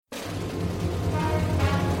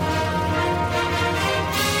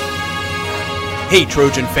Hey,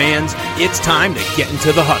 Trojan fans, it's time to get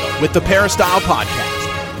into the huddle with the Peristyle Podcast.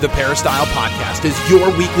 The Peristyle Podcast is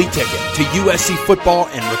your weekly ticket to USC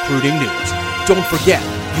football and recruiting news. Don't forget,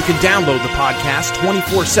 you can download the podcast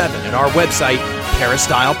 24/7 at our website,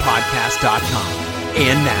 peristylepodcast.com.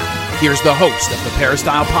 And now, here's the host of the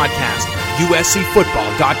Peristyle Podcast,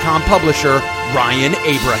 USCFootball.com publisher, Ryan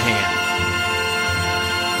Abraham.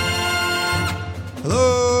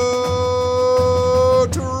 Hello,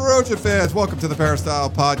 Trojan fans. Welcome to the Peristyle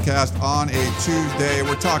Podcast on a Tuesday.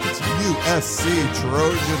 We're talking some USC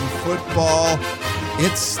Trojan football.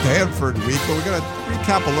 It's Stanford week, but we're going to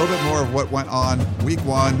recap a little bit more of what went on week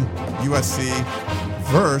one, USC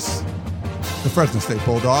versus the Fresno State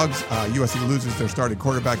Bulldogs. USC loses their starting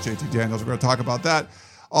quarterback, JT Daniels. We're going to talk about that.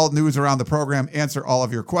 All news around the program, answer all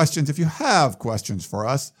of your questions. If you have questions for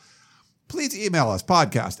us, please email us,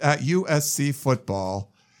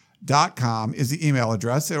 podcast@uscfootball.com is the email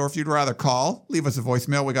address. Or if you'd rather call, leave us a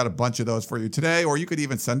voicemail. We got a bunch of those for you today. Or you could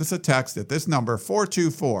even send us a text at this number,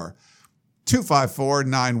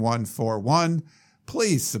 424-254-9141.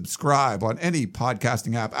 Please subscribe on any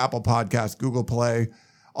podcasting app, Apple Podcasts, Google Play,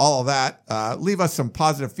 all of that. Leave us some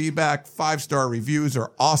positive feedback. 5-star reviews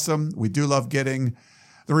are awesome. We do love getting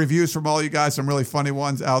the reviews from all you guys, some really funny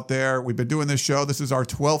ones out there. We've been doing this show. This is our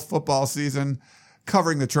 12th football season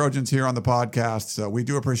covering the Trojans here on the podcast. So we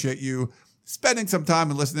do appreciate you spending some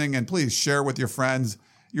time and listening, and please share with your friends.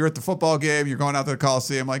 You're at the football game, you're going out to the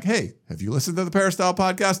Coliseum, like, hey, have you listened to the Peristyle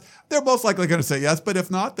Podcast? They're most likely going to say yes, but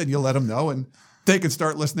if not, then you'll let them know and they can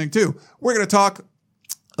start listening too. We're going to talk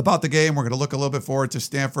about the game. We're going to look a little bit forward to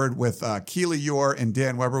Stanford with Keely Eure and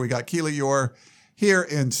Dan Weber. We got Keely Eure here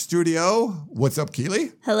in studio. What's up,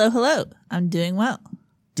 Keely? Hello. I'm doing well.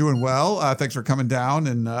 Doing well. Thanks for coming down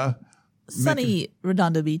and sunny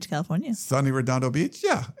Redondo Beach, California. Sunny Redondo Beach,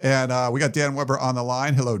 yeah. And we got Dan Weber on the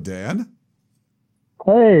line. Hello, Dan.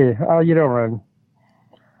 Hey, how you doing?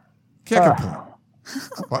 Can't complain.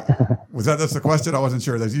 Was that just the question? I wasn't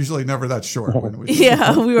sure. That's usually never that short.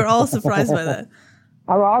 Yeah, we were all surprised by that.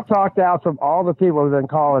 I'll talk out from all the people who've been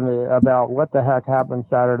calling me about what the heck happened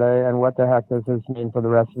Saturday and what the heck does this mean for the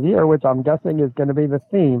rest of the year, which I'm guessing is going to be the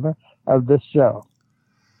theme of this show.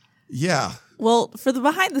 Yeah. Well, for the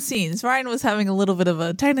behind the scenes, Ryan was having a little bit of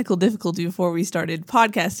a technical difficulty before we started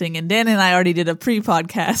podcasting, and Dan and I already did a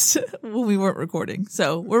pre-podcast when we weren't recording.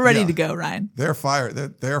 So we're ready to go, Ryan. They're fired.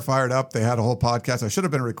 They're fired up. They had a whole podcast. I should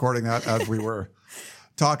have been recording that as we were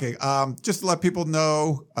talking. Just to let people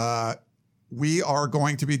know, we are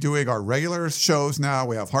going to be doing our regular shows now.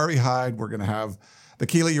 We have Harvey Hyde. We're going to have the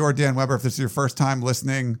Keely Eure, Dan Weber. If this is your first time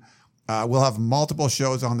listening, we'll have multiple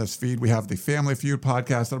shows on this feed. We have the Family Feud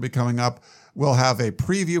podcast that'll be coming up. We'll have a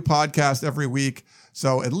preview podcast every week.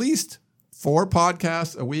 So at least 4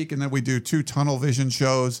 podcasts a week. And then we do 2 Tunnel Vision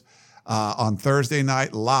shows on Thursday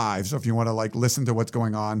night live. So if you want to listen to what's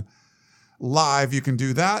going on live, you can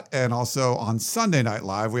do that. And also on Sunday Night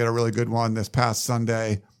Live, we had a really good one this past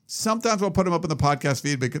Sunday. Sometimes we'll put them up in the podcast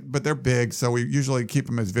feed, but they're big, so we usually keep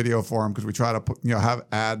them as video for them because we try to put,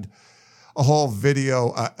 add a whole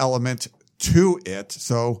video element to it.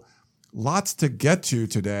 So lots to get to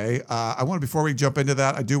today. Before we jump into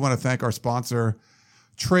that, I do want to thank our sponsor,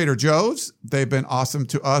 Trader Joe's. They've been awesome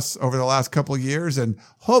to us over the last couple of years, and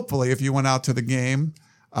hopefully, if you went out to the game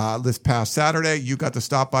this past Saturday, you got to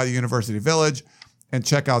stop by the University Village and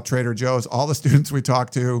check out Trader Joe's. All the students we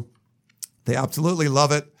talked to, they absolutely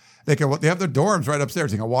love it. They have their dorms right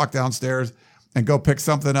upstairs. You can walk downstairs and go pick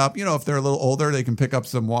something up. If they're a little older, they can pick up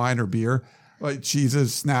some wine or beer, like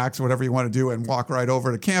cheeses, snacks, whatever you want to do, and walk right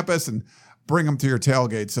over to campus and bring them to your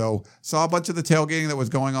tailgate. So saw a bunch of the tailgating that was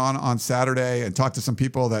going on Saturday and talked to some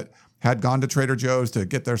people that had gone to Trader Joe's to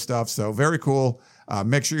get their stuff. So very cool.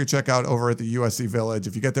 Make sure you check out over at the USC Village.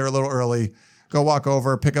 If you get there a little early, go walk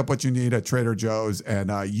over, pick up what you need at Trader Joe's,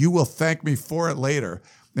 and you will thank me for it later.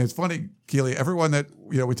 And it's funny, Keely, everyone that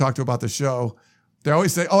we talk to about the show, they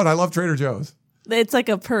always say, oh, and I love Trader Joe's. It's like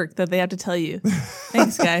a perk that they have to tell you.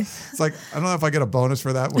 Thanks, guys. It's like, I don't know if I get a bonus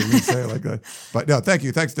for that when you say it like that. But no, thank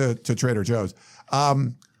you. Thanks to Trader Joe's.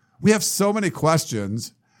 We have so many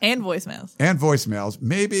questions. And voicemails.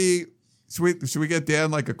 Maybe, should we get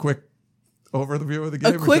Dan a quick overview of the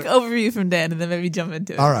game? A quick overview from Dan, and then maybe jump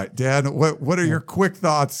into it. All right, Dan, what are your quick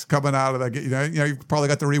thoughts coming out of that game? You've probably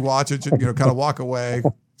got to rewatch it, kind of walk away.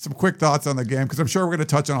 Some quick thoughts on the game, because I'm sure we're going to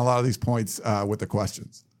touch on a lot of these points with the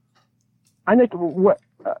questions. I think what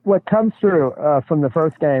comes through from the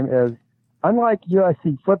first game is, unlike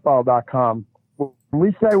USCFootball.com, when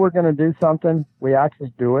we say we're going to do something, we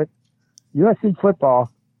actually do it. USC football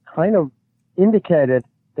kind of indicated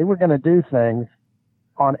they were going to do things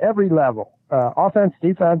on every level, offense,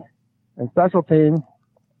 defense, and special teams,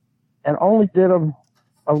 and only did them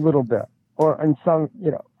a little bit, or in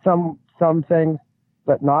some things,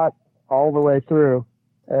 but not all the way through.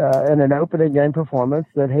 In an opening game performance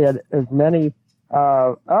that had as many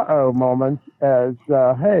moments as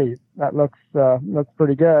hey, that looks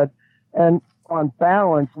pretty good. And on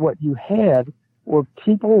balance, what you had were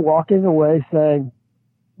people walking away saying,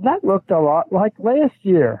 that looked a lot like last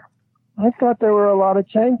year. I thought there were a lot of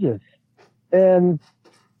changes. And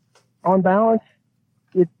on balance,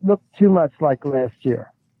 it looked too much like last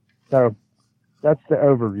year. So that's the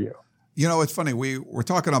overview. You know, it's funny. We were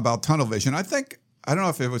talking about tunnel vision. I don't know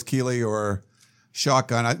if it was Keely or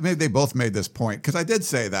Shotgun. Maybe they both made this point, because I did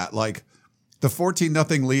say that, like, the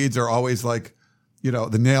 14-0 leads are always like, you know,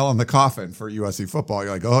 the nail in the coffin for USC football.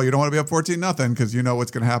 You're like, oh, you don't want to be up 14-0 because you know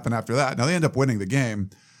what's going to happen after that. Now they end up winning the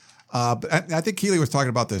game. But I think Keely was talking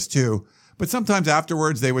about this too. But sometimes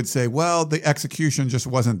afterwards they would say, well, the execution just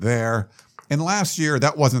wasn't there. And last year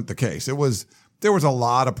that wasn't the case. There was a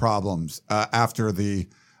lot of problems after the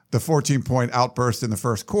 14-point outburst in the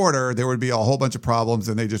first quarter. There would be a whole bunch of problems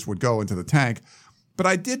and they just would go into the tank. But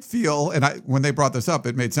I did feel, and when they brought this up,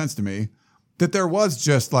 it made sense to me, that there was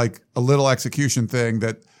just like a little execution thing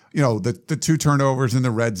that, you know, the 2 turnovers in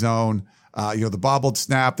the red zone, the bobbled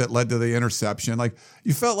snap that led to the interception. Like,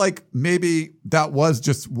 you felt like maybe that was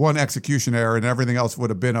just one execution error and everything else would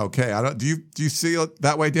have been okay. Do you see it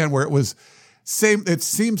that way, Dan, where it was same? It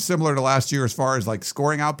seems similar to last year as far as like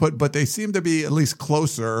scoring output, but they seem to be at least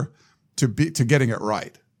closer to getting it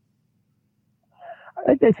right. I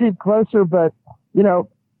think they seem closer, but you know,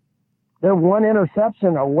 they're one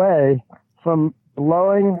interception away from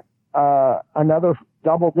blowing another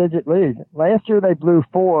double-digit lead. Last year they blew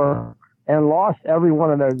 4 and lost every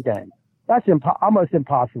one of those games. That's almost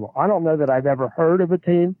impossible. I don't know that I've ever heard of a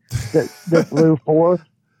team that blew 4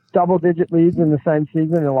 double-digit leads in the same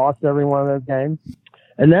season and lost every one of those games.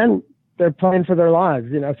 And then they're playing for their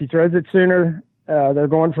lives. You know, if he throws it sooner, they're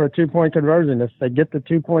going for a 2-point conversion. If they get the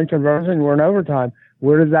 2-point conversion, we're in overtime.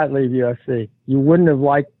 Where does that leave USC? You wouldn't have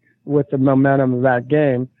liked, with the momentum of that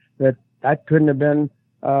game, that couldn't have been,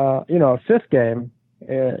 a 5th game,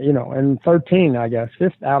 and 13, I guess,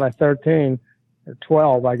 5th out of 13, or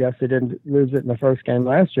 12, I guess they didn't lose it in the first game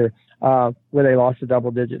last year, where they lost a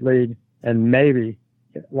double-digit lead and maybe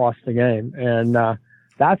lost the game. And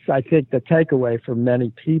that's, I think, the takeaway for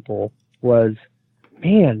many people was,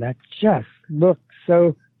 man, that just looked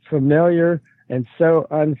so familiar and so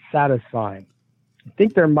unsatisfying. I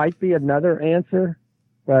think there might be another answer,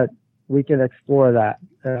 but we can explore that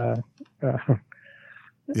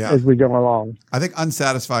as we go along. I think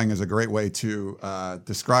unsatisfying is a great way to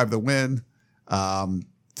describe the win. The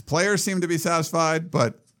players seem to be satisfied,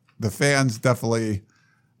 but the fans definitely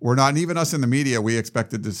were not. And even us in the media, we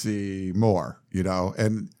expected to see more, you know.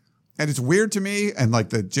 And it's weird to me, and like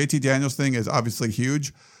the JT Daniels thing is obviously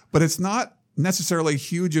huge, but it's not necessarily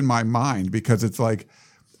huge in my mind, because it's like,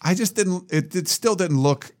 I just it still didn't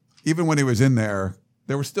look, even when he was in there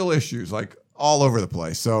were still issues like all over the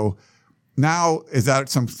place. So now, is that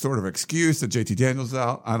some sort of excuse that JT Daniels is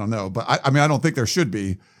out? I don't know. But I mean, I don't think there should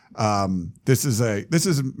be. This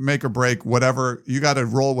is make or break. Whatever, you got to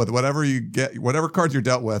roll with whatever you get, whatever cards you're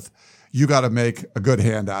dealt with, you got to make a good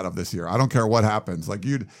hand out of this year. I don't care what happens. Like,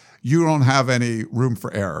 you don't have any room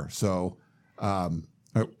for error. So,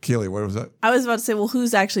 Keely, what was that? I was about to say, well,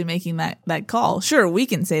 who's actually making that call? Sure, we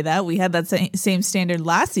can say that. We had that same standard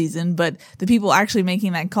last season, but the people actually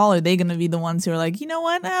making that call, are they going to be the ones who are like, you know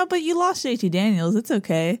what? No, but you lost JT Daniels. It's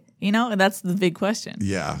okay. You know, and that's the big question.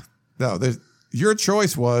 Yeah. No, your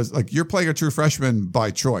choice was, like, you're playing a true freshman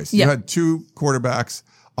by choice. Yep. You had 2 quarterbacks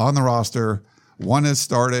on the roster. One has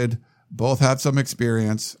started. Both have some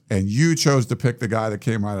experience, and you chose to pick the guy that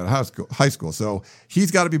came right out of high school. So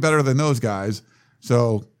he's got to be better than those guys.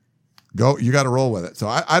 So you got to roll with it. So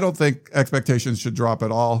I don't think expectations should drop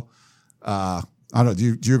at all. I don't know.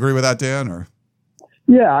 Do you agree with that, Dan? Or?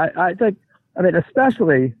 Yeah, I think,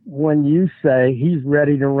 especially when you say he's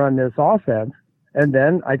ready to run this offense. And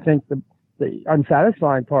then I think the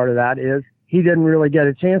unsatisfying part of that is he didn't really get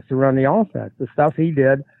a chance to run the offense. The stuff he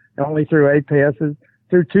did, only threw 8 passes,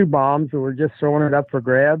 threw 2 bombs that were just throwing it up for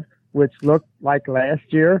grabs, which looked like last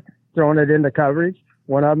year, throwing it into coverage.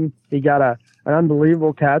 One of them, he got an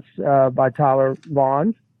unbelievable catch by Tyler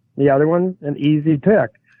Vaughn. The other one, an easy pick.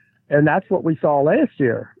 And that's what we saw last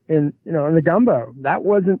year in the gumbo. That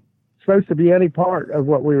wasn't supposed to be any part of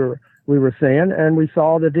what we were seeing. And we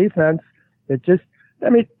saw the defense. It just,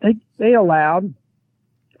 they allowed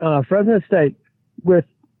Fresno State with,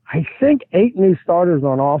 I think, 8 new starters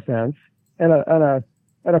on offense and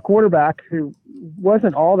a quarterback who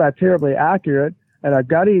wasn't all that terribly accurate. and a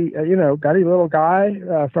gutty little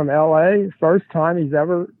guy from LA. First time he's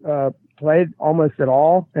ever played almost at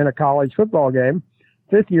all in a college football game,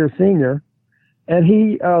 5th-year senior. And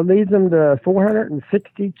he leads them to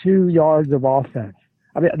 462 yards of offense.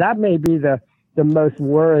 I mean, that may be the most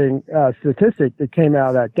worrying statistic that came out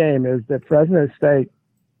of that game, is that Fresno State,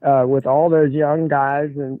 with all those young guys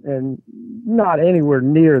and not anywhere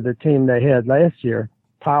near the team they had last year,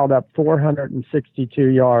 piled up 462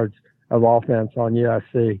 yards of offense on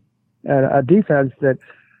USC. And a defense that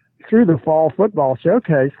through the fall football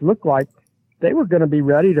showcase looked like they were going to be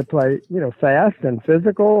ready to play, fast and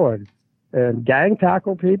physical and gang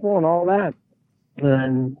tackle people and all that.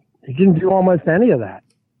 And he didn't do almost any of that.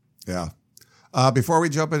 Yeah. Before we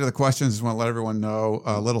jump into the questions, I just want to let everyone know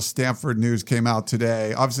a little Stanford news came out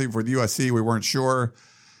today. Obviously, for the USC, we weren't sure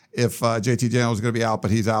if JT Daniels was going to be out,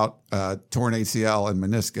 but he's out, torn ACL and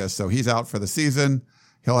meniscus, so he's out for the season.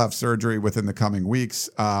 He'll have surgery within the coming weeks.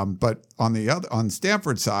 But on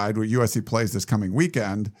Stanford's side, where USC plays this coming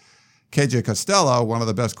weekend, KJ Costello, one of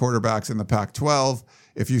the best quarterbacks in the Pac-12.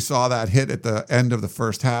 If you saw that hit at the end of the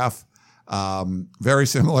first half, very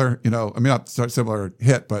similar, not similar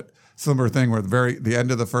hit, but similar thing where the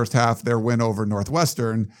end of the first half, their win over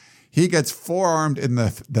Northwestern, he gets forearmed in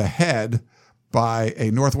the head by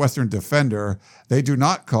a Northwestern defender. They do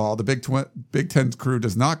not call, the Big Ten crew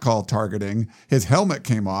does not call targeting. His helmet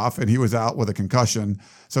came off and he was out with a concussion.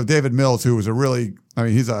 So David Mills, who was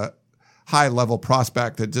he's a high-level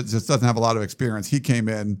prospect that just doesn't have a lot of experience, he came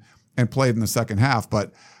in and played in the second half.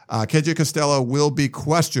 But KJ Costello will be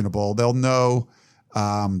questionable. They'll know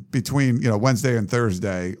between Wednesday and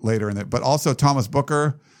Thursday later in it. But also Thomas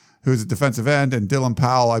Booker, who's a defensive end, and Dylan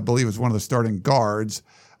Powell, I believe, is one of the starting guards.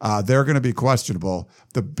 They're going to be questionable.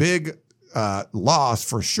 The big loss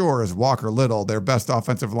for sure is Walker Little, their best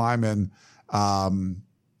offensive lineman.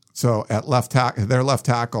 So at their left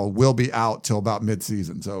tackle will be out till about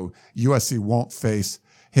midseason. So USC won't face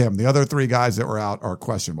him. The other 3 guys that were out are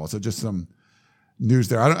questionable. So just some news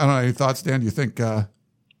there. I don't know. Any thoughts, Dan? Do you think? I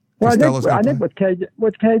think with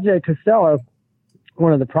KJ Costello,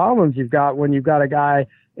 one of the problems you've got when you've got a guy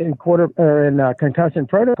in concussion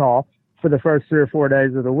protocol for the first 3 or 4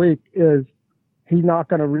 days of the week is he's not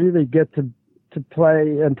going to really get to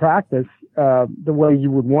play and practice the way you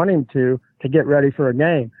would want him to get ready for a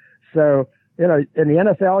game. So, in the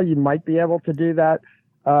NFL, you might be able to do that.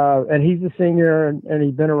 And he's a senior and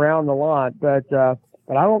he's been around a lot, but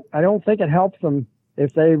I don't think it helps them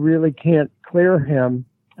if they really can't clear him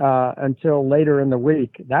until later in the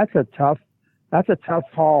week. That's a tough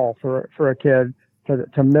haul for a kid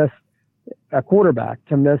to miss, a quarterback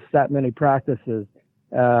to miss that many practices.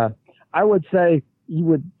 I would say you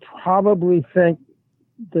would probably think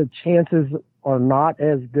the chances are not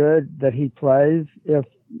as good that he plays if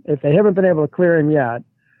they haven't been able to clear him yet.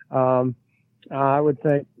 I would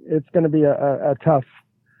think it's going to be a tough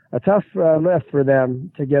lift for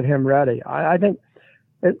them to get him ready. I think,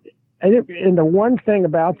 and the one thing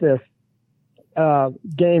about this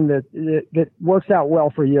game that works out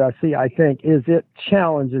well for USC, I think, is it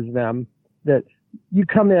challenges them that you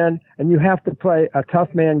come in and you have to play a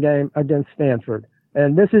tough man game against Stanford.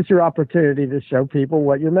 And this is your opportunity to show people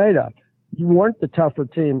what you're made of. You weren't the tougher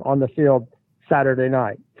team on the field Saturday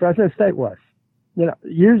night. Fresno State was.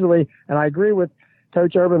 Usually, and I agree with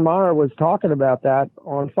Coach Urban Meyer was talking about that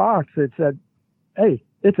on Fox. It said, hey,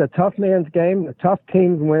 it's a tough man's game. The tough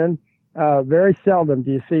teams win. Very seldom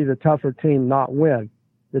do you see the tougher team not win.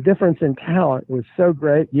 The difference in talent was so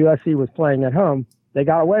great. USC was playing at home. They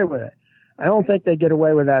got away with it. I don't think they get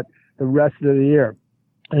away with that the rest of the year.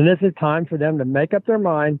 And this is time for them to make up their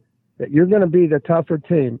mind that you're going to be the tougher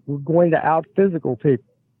team. We're going to out-physical people.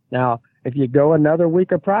 Now, if you go another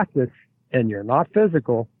week of practice and you're not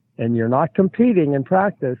physical and you're not competing in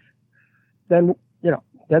practice, then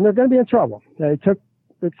they're going to be in trouble. They took,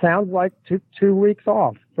 it sounds like, two weeks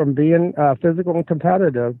off from being physical and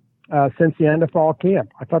competitive since the end of fall camp.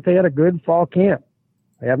 I thought they had a good fall camp.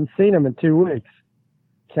 I haven't seen them in 2 weeks.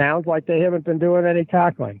 Sounds like they haven't been doing any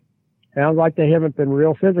tackling. Sounds like they haven't been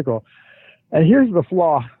real physical. And here's the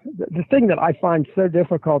flaw. The thing that I find so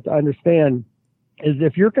difficult to understand is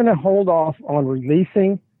if you're going to hold off on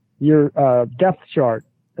releasing your depth chart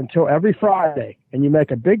until every Friday, and you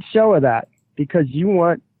make a big show of that because you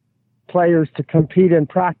want players to compete in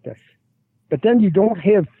practice, but then you don't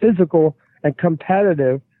have physical and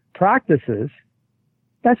competitive practices,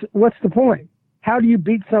 what's the point? How do you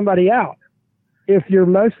beat somebody out if you're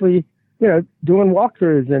mostly, doing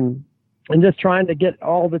walkthroughs and just trying to get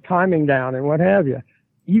all the timing down and what have you?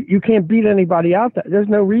 You can't beat anybody out. There's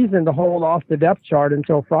no reason to hold off the depth chart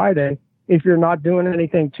until Friday if you're not doing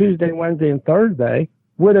anything Tuesday, Wednesday, and Thursday,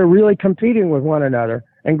 where they're really competing with one another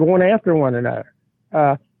and going after one another.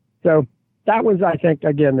 So that was, I think,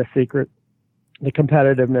 again, the secret, the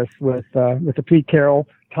competitiveness with the Pete Carroll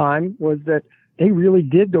time was that they really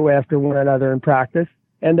did go after one another in practice,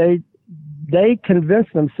 and they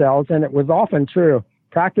convinced themselves, and it was often true,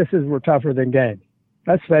 practices were tougher than games.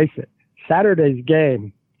 Let's face it, Saturday's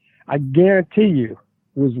game, I guarantee you,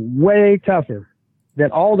 was way tougher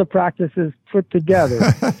than all the practices put together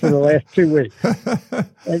for the last 2 weeks.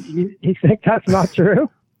 And you think that's not true?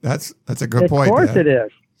 That's a good point. Of course it is.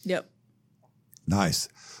 Yep. Nice.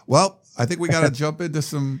 Well, I think we got to jump into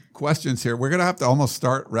some questions here. We're going to have to almost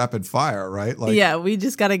start rapid fire, right? Like, yeah, we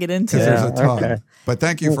just got to get into it. There's a ton. Okay. But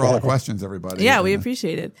thank you for all the questions, everybody. Yeah, we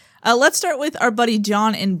appreciate it. Let's start with our buddy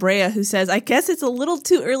John in Brea, who says, I guess it's a little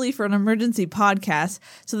too early for an emergency podcast.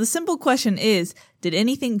 So the simple question is, did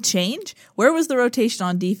anything change? Where was the rotation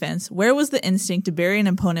on defense? Where was the instinct to bury an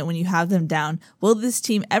opponent when you have them down? Will this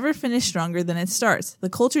team ever finish stronger than it starts? The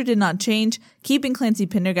culture did not change. Keeping Clancy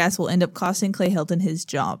Pendergast will end up costing Clay Helton his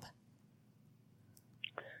job.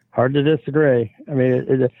 Hard to disagree. I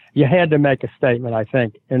mean, you had to make a statement, I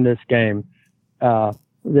think, in this game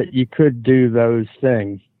that you could do those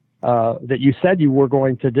things that you said you were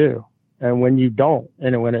going to do. And when you don't,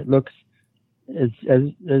 and when it looks, as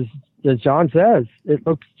John says, it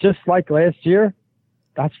looks just like last year,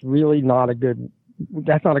 that's really not a good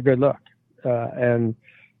look. And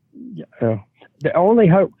the only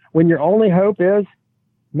hope, when your only hope is,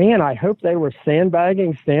 man, I hope they were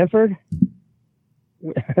sandbagging Stanford,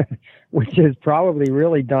 which is probably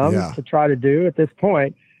really dumb to try to do at this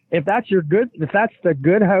point. If that's the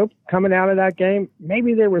good hope coming out of that game,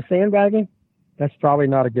 maybe they were sandbagging. That's probably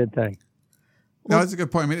not a good thing. No, that's a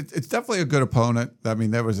good point. I mean, it's definitely a good opponent. I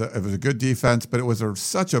mean, it was a good defense, but it was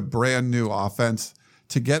such a brand new offense.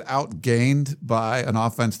 To get outgained by an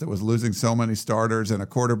offense that was losing so many starters and a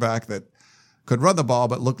quarterback that could run the ball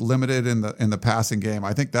but looked limited in the passing game,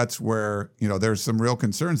 I think that's where there's some real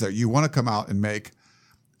concerns there. You want to come out and make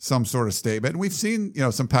some sort of statement. And we've seen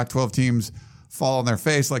some Pac-12 teams fall on their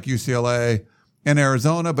face like UCLA and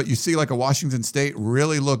Arizona, but you see like a Washington State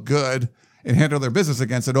really look good and handle their business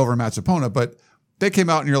against an overmatched opponent. But they came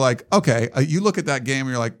out and you're like, okay, you look at that game and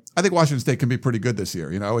you're like, I think Washington State can be pretty good this year,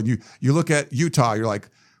 and you look at Utah, you're like,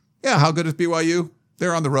 yeah, how good is BYU?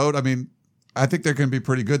 They're on the road. I mean, I think they're going to be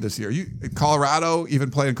pretty good this year. Colorado,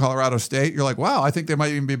 even playing Colorado State, you're like, wow, I think they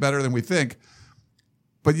might even be better than we think.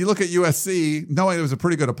 But you look at USC, knowing it was a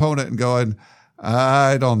pretty good opponent and going,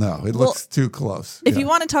 I don't know. It looks too close. If you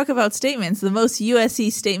want to talk about statements, the most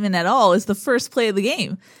USC statement at all is the first play of the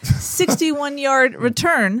game. 61-yard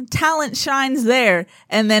return, talent shines there.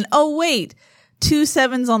 And then, oh, wait, 2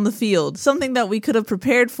 sevens on the field. Something that we could have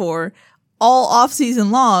prepared for all offseason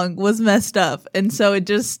long was messed up. And so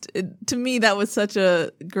to me, that was such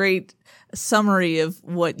a great summary of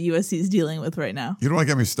what USC is dealing with right now. You don't want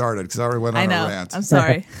to get me started because I already went on a rant. I'm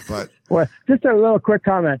sorry. But well, just a little quick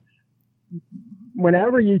comment.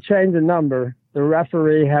 Whenever you change a number, the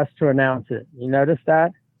referee has to announce it. You notice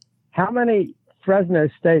that? How many Fresno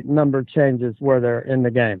State number changes were there in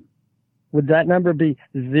the game? Would that number be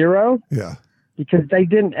 0? Yeah. Because they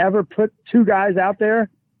didn't ever put 2 guys out there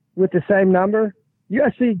with the same number.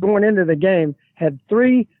 USC going into the game had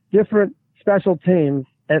 3 different special teams,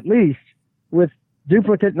 at least, with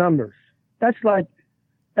duplicate numbers. That's like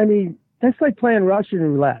playing Russian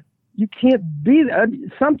roulette. You can't be there.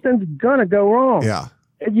 Something's going to go wrong. Yeah.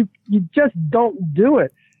 You just don't do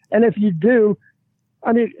it. And if you do,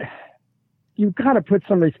 I mean, you've got to put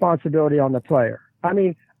some responsibility on the player. I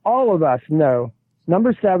mean, all of us know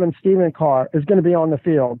number 7, Stephen Carr, is going to be on the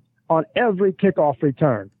field on every kickoff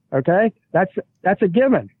return. Okay? That's a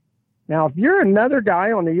given. Now, if you're another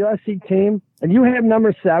guy on the USC team and you have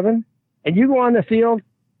number 7 and you go on the field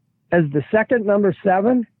as the second number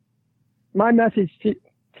 7, my message to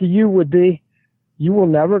you would be, you will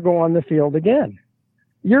never go on the field again.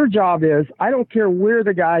 Your job is, I don't care where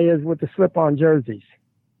the guy is with the slip-on jerseys.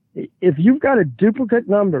 If you've got a duplicate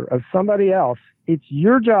number of somebody else, it's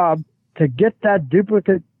your job to get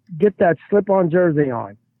that slip-on jersey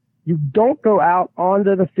on. You don't go out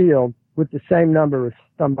onto the field with the same number as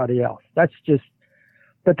somebody else. But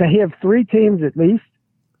to have 3 teams at least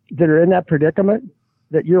that are in that predicament,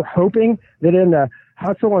 that you're hoping that in the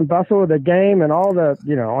hustle and bustle of the game and all the,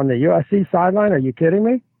 on the USC sideline, are you kidding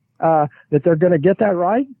me? That they're going to get that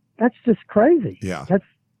right? That's just crazy. Yeah.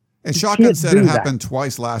 And Shotgun said it happened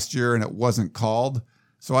twice last year and it wasn't called.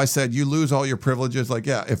 So I said, you lose all your privileges. Like,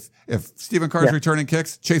 yeah, if Stephen Carr's returning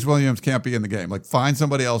kicks, Chase Williams can't be in the game. Like, find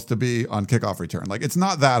somebody else to be on kickoff return. Like, it's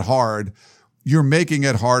not that hard. You're making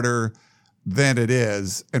it harder than it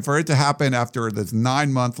is. And for it to happen after this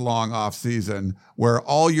 9-month-long off season where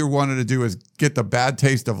all you wanted to do is get the bad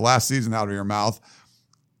taste of last season out of your mouth,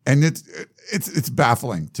 and it's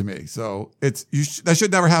baffling to me. So that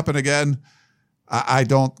should never happen again. I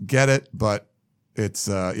don't get it, but it's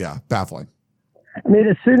baffling. I mean,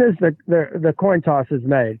 as soon as the coin toss is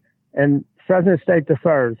made and Fresno State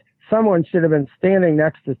defers, someone should have been standing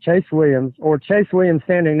next to Chase Williams or Chase Williams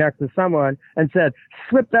standing next to someone and said,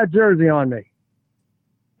 slip that jersey on me.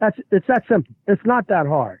 It's that simple. It's not that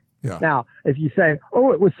hard. Yeah. Now, if you say,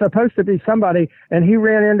 oh, it was supposed to be somebody and he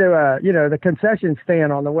ran into the concession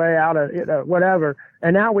stand on the way out of whatever,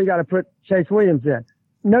 and now we got to put Chase Williams in.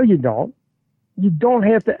 No, you don't. You don't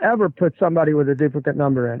have to ever put somebody with a duplicate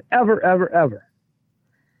number in. Ever, ever, ever.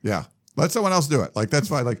 Yeah. Let someone else do it. Like, that's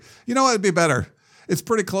fine. Like, you know what? It'd be better. It's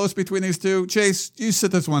pretty close between these two. Chase, you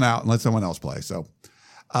sit this one out and let someone else play. So,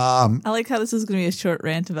 I like how this is going to be a short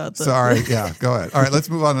rant about this. Sorry. Yeah, go ahead. All right, let's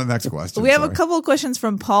move on to the next question. We have a couple of questions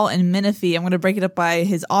from Paul and Menifee. I'm going to break it up by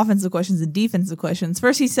his offensive questions and defensive questions.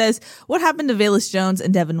 First, he says, what happened to Velus Jones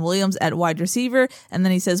and Devin Williams at wide receiver? And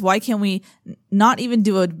then he says, why can't we not even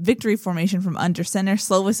do a victory formation from under center?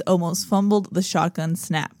 Slovis almost fumbled the shotgun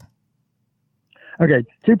snap. Okay,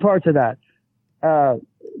 two parts of that.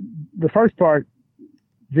 The first part,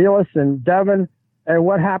 Velus and Devin, and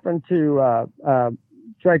what happened to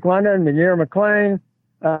Drake London, Munir McClain,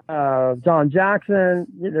 John Jackson.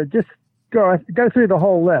 Just go through the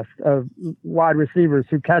whole list of wide receivers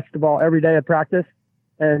who catch the ball every day at practice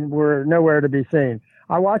and were nowhere to be seen.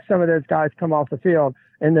 I watched some of those guys come off the field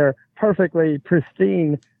in their perfectly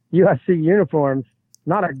pristine USC uniforms,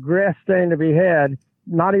 not a grass stain to be had,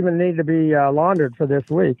 not even need to be laundered for this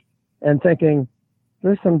week, and thinking,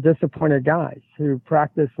 there's some disappointed guys who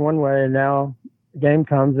practice one way and now the game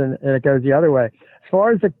comes and it goes the other way. As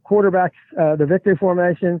far as the quarterbacks, the victory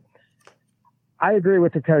formation, I agree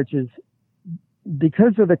with the coaches.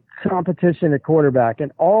 Because of the competition at quarterback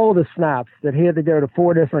and all the snaps that he had to go to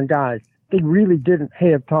 4 different guys, they really didn't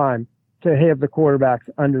have time to have the quarterbacks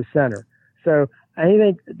under center. So I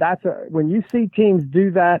think when you see teams do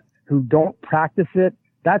that who don't practice it,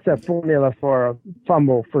 that's a formula for a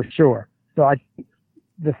fumble for sure. So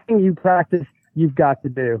the thing you practice, you've got to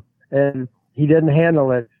do. And he didn't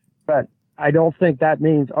handle it, but I don't think that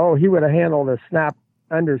means, he would have handled a snap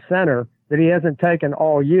under center that he hasn't taken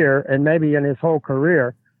all year and maybe in his whole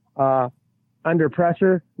career. Under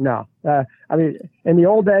pressure, no. I mean, in the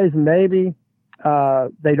old days, maybe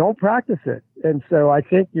they don't practice it. And so I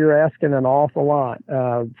think you're asking an awful lot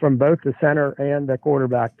from both the center and the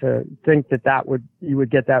quarterback to think you would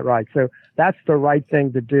get that right. So that's the right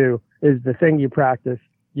thing to do, is the thing you practice.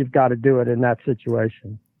 You've got to do it in that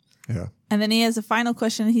situation. Yeah. And then he has a final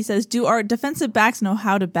question. He says, do our defensive backs know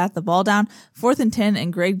how to bat the ball down? 4th and 10,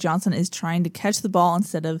 and Greg Johnson is trying to catch the ball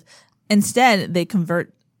instead they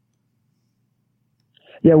convert.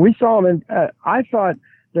 Yeah, we saw them, and I thought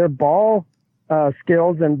their ball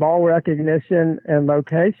skills and ball recognition and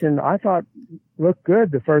location, I thought looked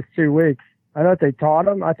good the first 2 weeks. I thought they taught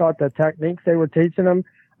them. I thought the techniques they were teaching them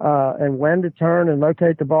and when to turn and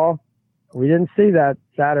locate the ball. We didn't see that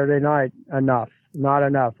Saturday night enough. Not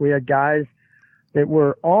enough. We had guys that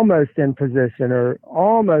were almost in position or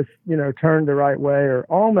almost, turned the right way or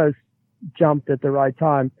almost jumped at the right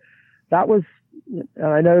time. That was,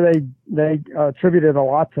 I know they attributed a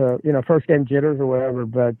lot to, first game jitters or whatever,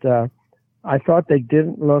 but I thought they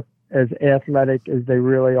didn't look as athletic as they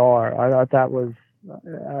really are. I thought that was,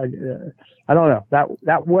 I don't know.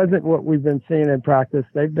 That wasn't what we've been seeing in practice.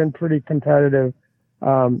 They've been pretty competitive.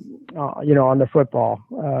 On the football,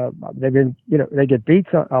 they've been, they get beat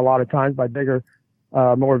a lot of times by bigger,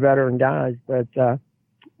 more veteran guys, but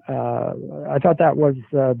I thought that was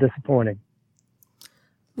disappointing.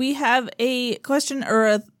 We have a question or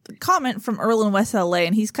a comment from Earl in West LA,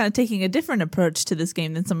 and he's kind of taking a different approach to this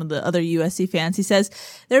game than some of the other USC fans. He says,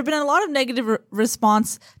 there have been a lot of negative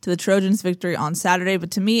response to the Trojans' victory on Saturday, but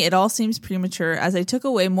to me, it all seems premature as I took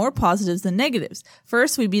away more positives than negatives.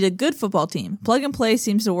 First, we beat a good football team. Plug and play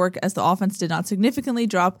seems to work as the offense did not significantly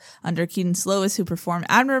drop under Keaton Slovis, who performed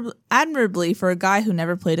admirably for a guy who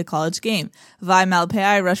never played a college game. Vi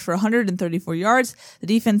Malapai rushed for 134 yards. The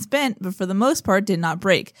defense bent, but for the most part did not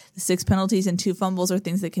break. The 6 penalties and 2 fumbles are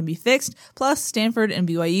things that can be fixed. Plus, Stanford and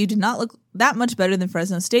BYU did not look that much better than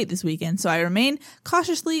Fresno State this weekend, so I remain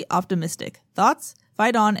cautiously optimistic. Thoughts?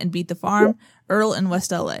 Fight on and beat the farm. Yeah. Earl in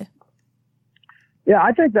West LA. Yeah,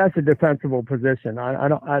 I think that's a defensible position.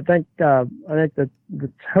 I think that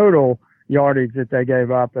the total yardage that they gave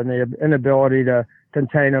up and the inability to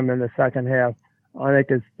contain them in the second half, I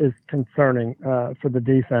think is concerning for the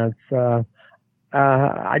defense.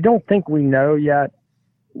 I don't think we know yet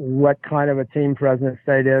what kind of a team Fresno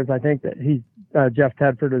State is. I think that Jeff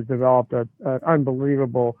Tedford has developed an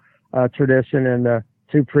unbelievable tradition in the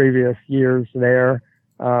 2 previous years there,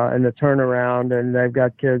 and the turnaround. And they've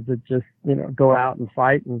got kids that just, go out and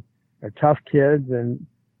fight, and they're tough kids, and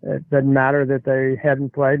it doesn't matter that they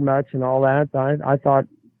hadn't played much and all that. I thought,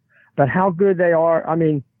 but how good they are. I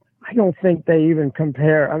mean, I don't think they even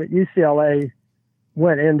compare. I mean, UCLA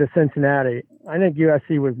went into Cincinnati. I think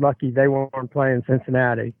USC was lucky they weren't playing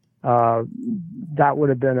Cincinnati. That would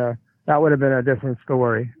have been a different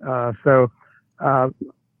story. I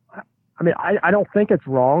mean, I don't think it's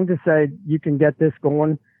wrong to say you can get this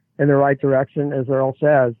going in the right direction, as Earl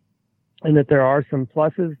says, and that there are some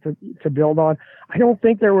pluses to build on. I don't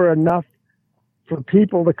think there were enough for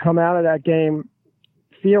people to come out of that game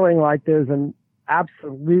feeling like there's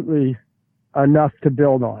absolutely enough to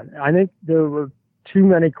build on. I think there were too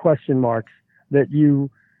many question marks that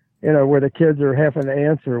where the kids are having to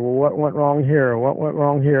answer, well, what went wrong here? What went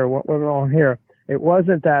wrong here? What went wrong here? It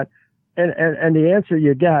wasn't that. And the answer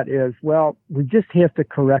you get is, well, we just have to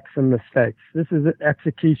correct some mistakes. This is an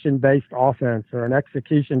execution-based offense or an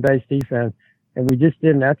execution-based defense, and we just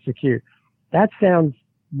didn't execute. That sounds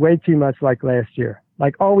way too much like last year.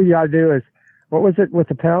 Like, all we got to do is, what was it with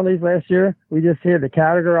the penalties last year? We just had to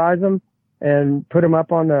categorize them and put them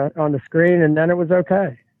up on the screen, and then it was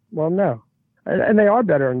okay. Well, no. And they are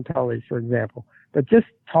better in penalties, for example. But just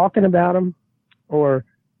talking about them or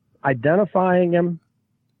identifying them,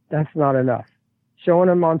 that's not enough. Showing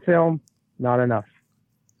them on film, not enough.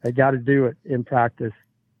 They got to do it in practice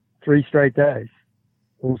 3 straight days.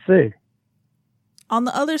 We'll see. On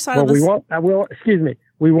the other side we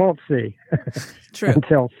won't see True.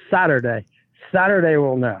 Until Saturday. Saturday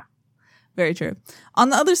we'll know. Very true. On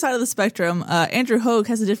the other side of the spectrum, Andrew Hogue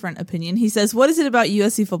has a different opinion. He says, what is it about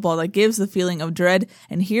USC football that gives the feeling of dread?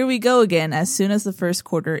 And here we go again as soon as the first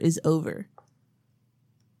quarter is over.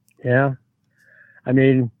 Yeah. I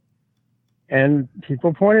mean, and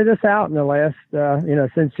people pointed this out in the last,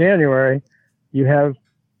 since January. You have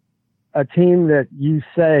a team that you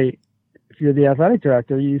say, if you're the athletic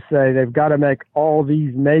director, you say they've got to make all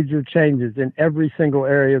these major changes in every single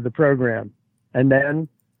area of the program. And then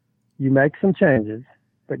you make some changes,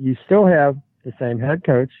 but you still have the same head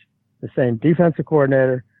coach, the same defensive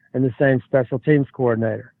coordinator, and the same special teams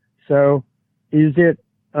coordinator. So is it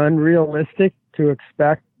unrealistic to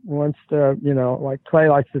expect once like Clay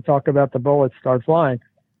likes to talk about the bullets start flying,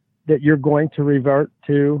 that you're going to revert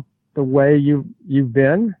to the way you've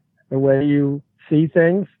been, the way you see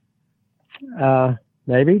things?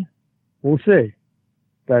 Maybe. We'll see.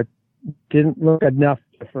 But didn't look enough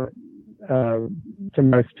different to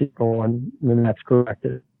most people, and that's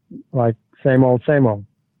corrected. Like, same old, same old.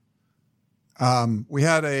 We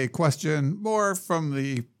had a question more from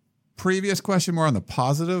the previous question, more on the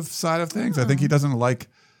positive side of things. I think he doesn't like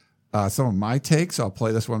some of my takes. I'll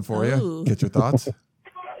play this one for you. Get your thoughts.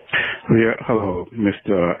 Yeah, hello,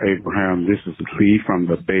 Mr. Abraham. This is Lee from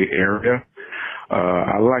the Bay Area.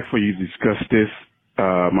 I'd like for you to discuss this,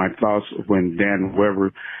 my thoughts when Dan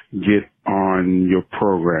Weber get on your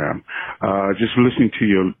program. Just listening to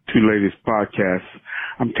your 2 latest podcasts,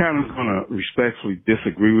 I'm kind of going to respectfully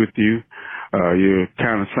disagree with you. You're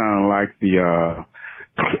kind of sounding like your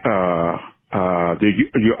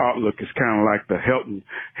outlook is kind of like the Helton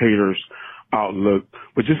haters' outlook.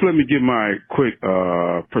 But just let me give my quick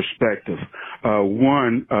perspective.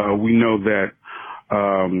 One, we know that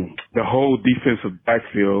the whole defensive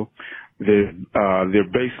backfield, they're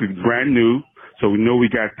basically brand new. So we know we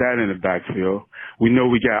got that in the backfield. We know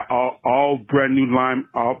we got all brand new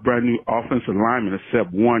offensive linemen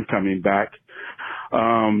except one coming back.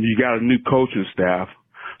 You got a new coaching staff.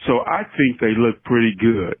 So I think they look pretty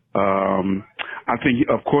good. I think,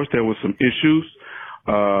 of course, there was some issues.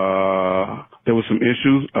 A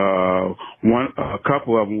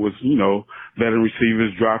couple of them was, veteran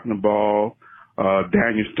receivers dropping the ball,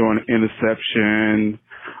 Daniels throwing an interception,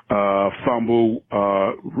 fumble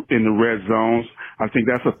in the red zones. I think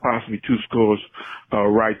that's possibly 2 scores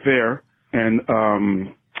right there. And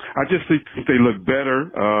I just think they look better.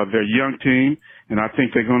 They're a young team, and I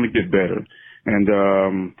think they're going to get better. And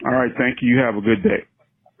all right, thank you. You have a good day.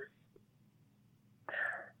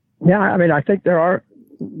 Yeah, I mean, I think there are,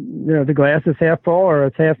 the glass is half full or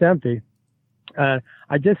it's half empty. I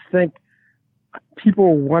just think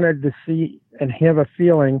people wanted to see and have a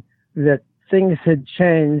feeling that things had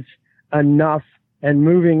changed enough and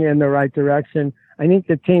moving in the right direction. I think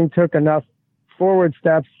the team took enough forward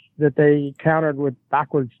steps that they countered with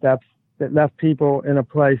backward steps that left people in a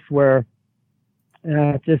place where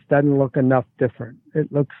it just doesn't look enough different.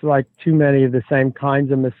 It looks like too many of the same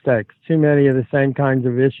kinds of mistakes, too many of the same kinds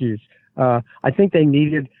of issues. I think they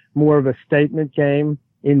needed more of a statement game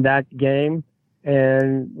in that game,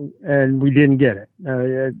 and we didn't get it.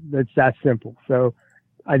 It's that simple. So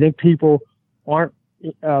I think people aren't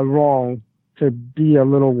wrong to be a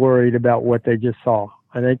little worried about what they just saw.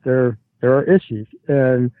 I think there are issues,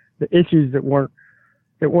 and the issues that weren't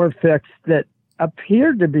fixed that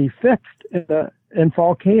appeared to be fixed in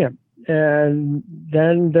fall camp. And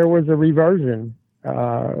then there was a reversion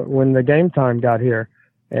when the game time got here,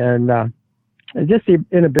 and just the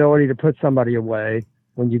inability to put somebody away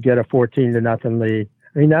when you get a 14-0 lead.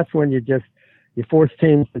 I mean, that's when you force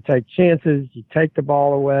teams to take chances. You take the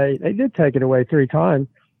ball away. They did take it away 3 times,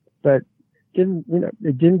 but they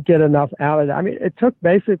didn't get enough out of it. I mean, it took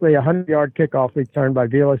basically a 100-yard kickoff return by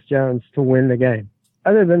Velus Jones to win the game.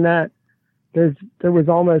 Other than that, there was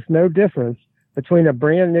almost no difference between a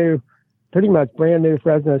pretty much brand new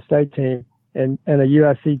Fresno State team and a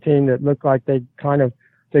USC team that looked like they kind of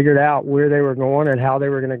figured out where they were going and how they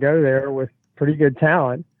were going to go there with pretty good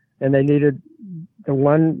talent. And they needed the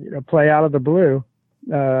one play out of the blue.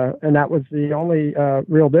 And that was the only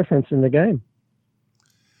real difference in the game.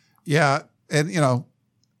 Yeah. And,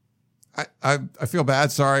 I feel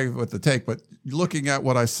bad, sorry with the take, but looking at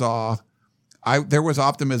what I saw, there was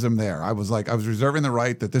optimism there. I was reserving the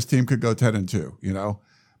right that this team could go 10-2,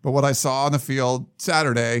 But what I saw on the field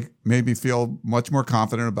Saturday made me feel much more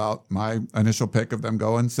confident about my initial pick of them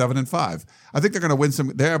going 7-5. I think they're going to win some.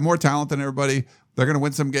 They have more talent than everybody. They're going to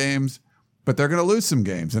win some games, but they're going to lose some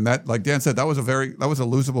games. And that, like Dan said, that was a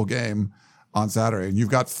losable game on Saturday. And you've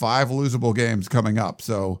got 5 losable games coming up.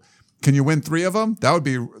 So can you win 3 of them? That would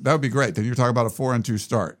be great. Then you're talking about a 4-2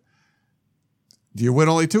 start. Do you win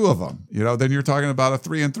only 2 of them? Then you're talking about a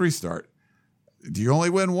 3-3 start. Do you only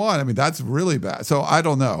win 1? I mean, that's really bad. So I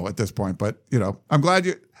don't know at this point, but I'm glad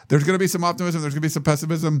there's going to be some optimism. There's going to be some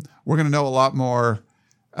pessimism. We're going to know a lot more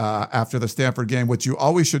after the Stanford game, which you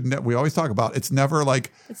always should know. We always talk about. It's never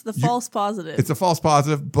like it's the false positive. It's a false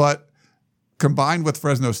positive, but combined with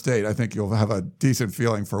Fresno State, I think you'll have a decent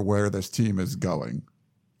feeling for where this team is going.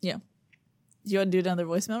 Yeah. Do you want to do another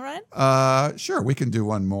voicemail, Ryan? Sure. We can do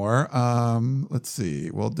one more. Let's see.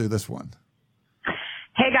 We'll do this one.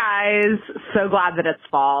 Hey guys, so glad that it's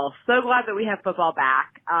fall. So glad that we have football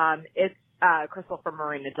back. It's Crystal from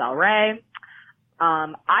Marina Del Rey.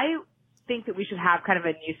 I think that we should have kind of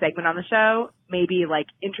a new segment on the show, maybe like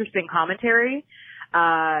interesting commentary.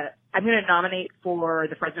 I'm going to nominate for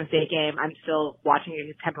the Fresno State game. I'm still watching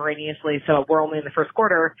it contemporaneously, so we're only in the first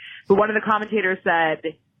quarter. But one of the commentators said,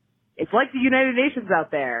 it's like the United Nations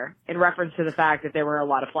out there, in reference to the fact that there were a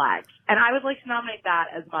lot of flags. And I would like to nominate that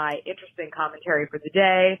as my interesting commentary for the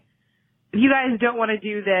day. If you guys don't want to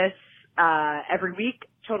do this every week,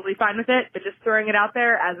 totally fine with it, but just throwing it out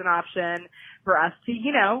there as an option for us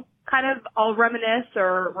to, kind of all reminisce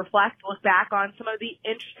or reflect, look back on some of the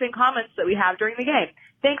interesting comments that we have during the game.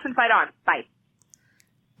 Thanks and fight on. Bye.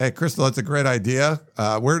 Hey, Crystal, that's a great idea.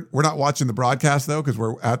 We're not watching the broadcast, though, because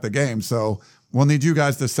we're at the game, so we'll need you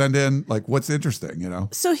guys to send in, like, what's interesting,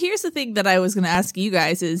 So here's the thing that I was going to ask you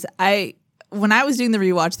guys is when I was doing the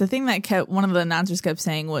rewatch, the thing that one of the announcers kept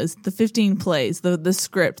saying was the 15 plays, the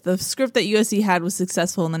script that USC had was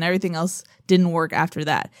successful, and then everything else didn't work after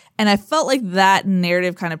that. And I felt like that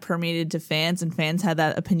narrative kind of permeated to fans, and fans had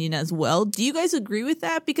that opinion as well. Do you guys agree with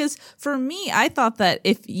that? Because for me, I thought that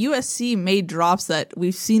if USC made drops that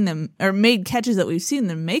we've seen them, or made catches that we've seen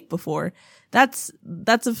them make before, that's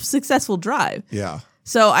a successful drive. Yeah.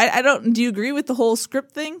 So I don't. Do you agree with the whole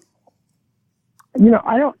script thing?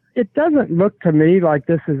 I don't. It doesn't look to me like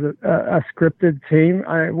this is a scripted team.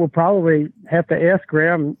 I will probably have to ask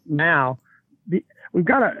Graham now. We've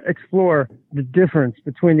got to explore the difference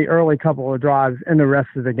between the early couple of drives and the rest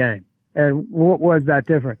of the game. And what was that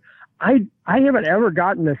difference? I haven't ever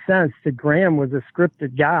gotten the sense that Graham was a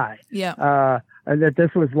scripted guy. Yeah. And that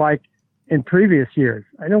this was like in previous years.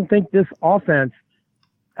 I don't think this offense,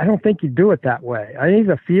 I don't think you do it that way. I think he's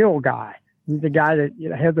a feel guy. He's the guy that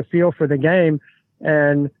has a feel for the game.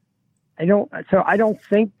 And I don't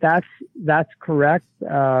think that's correct.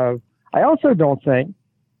 I also don't think,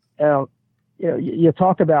 you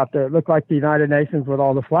talk about look like the United Nations with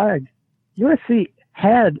all the flags. USC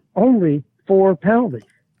had only 4 penalties.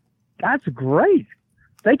 That's great.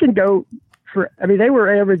 They can go they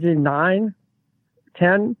were averaging 9,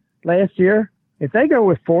 10 last year. If they go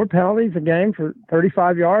with 4 penalties a game for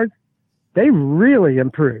 35 yards, they really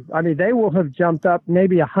improve. They will have jumped up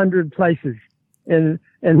maybe 100 places in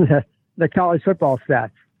the college football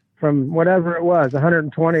stats from whatever it was,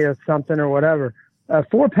 120 or something or whatever.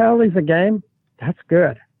 4 penalties a game that's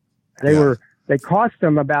good. They cost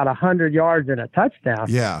them about 100 yards and a touchdown.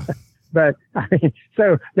 Yeah. But I mean,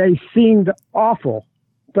 so they seemed awful,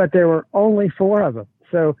 but there were only 4 of them.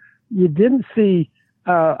 So you didn't see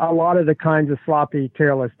a lot of the kinds of sloppy,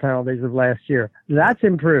 careless penalties of last year. That's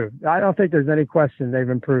improved. I don't think there's any question they've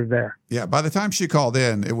improved there. Yeah. By the time she called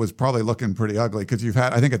in, it was probably looking pretty ugly because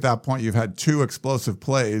I think at that point, you've had 2 explosive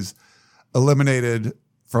plays eliminated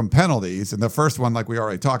from penalties. And the first one, like we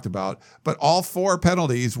already talked about, but all 4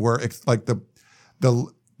 penalties were like the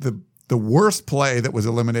worst play that was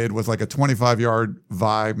eliminated was like a 25-yard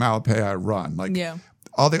Vi Malapaya run. Like,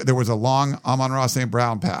 there was a long Amon-Ra St.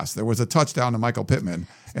 Brown pass. There was a touchdown to Michael Pittman,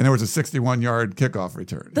 and there was a 61-yard kickoff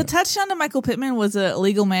return. The touchdown to Michael Pittman was a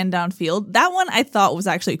illegal man downfield. That one I thought was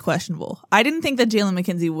actually questionable. I didn't think that Jalen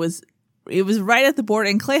McKenzie was. It was right at the board,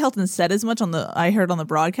 and Clay Helton said as much I heard on the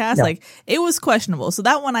broadcast. Yeah. Like, it was questionable. So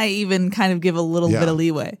that one I even kind of give a little bit of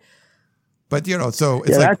leeway. But so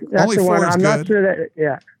it's like that's only 4 is I'm good. Not sure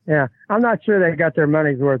that. Yeah. I'm not sure they got their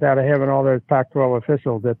money's worth out of having all those Pac-12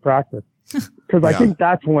 officials at practice. Because I think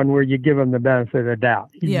that's one where you give him the benefit of the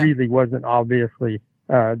doubt. He really wasn't obviously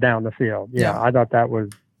down the field. Yeah, I thought that was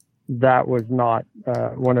not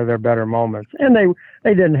one of their better moments. And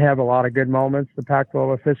they didn't have a lot of good moments, the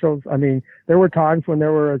Pac-12 officials. I mean, there were times when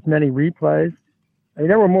there were as many replays. I mean,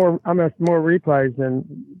 there were more replays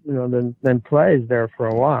than plays there for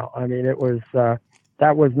a while. I mean, it was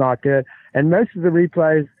that was not good. And most of the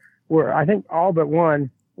replays were, I think, all but one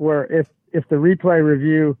were if the replay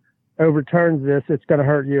review overturns this, it's going to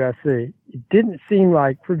hurt USC. It didn't seem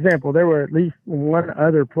like, for example, there were at least one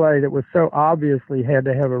other play that was so obviously had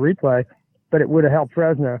to have a replay, but it would have helped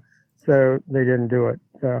Fresno, so they didn't do it.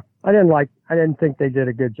 So I didn't think they did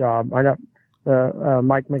a good job. I know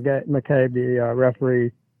Mike McCabe, the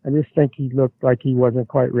referee, I just think he looked like he wasn't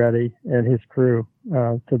quite ready, and his crew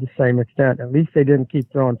to the same extent. At least they didn't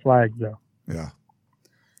keep throwing flags, though. Yeah.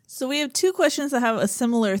 So we have 2 questions that have a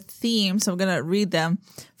similar theme, so I'm going to read them.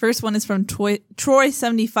 First one is from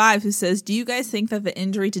Troy75, who says, do you guys think that the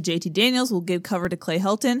injury to JT Daniels will give cover to Clay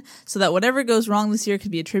Helton so that whatever goes wrong this year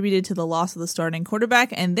could be attributed to the loss of the starting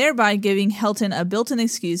quarterback and thereby giving Helton a built-in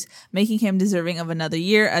excuse, making him deserving of another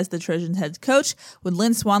year as the Trojans head coach? Would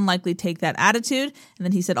Lynn Swann likely take that attitude? And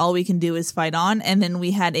then he said, all we can do is fight on. And then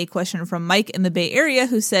we had a question from Mike in the Bay Area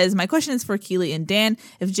who says, my question is for Keely and Dan.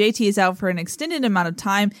 If JT is out for an extended amount of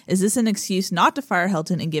time, is this an excuse not to fire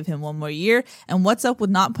Helton and give him one more year? And what's up with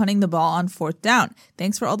not punting the ball on 4th down?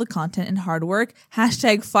 Thanks for all the content and hard work.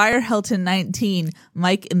 #FireHelton19,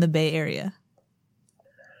 Mike in the Bay Area.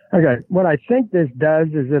 Okay. What I think this does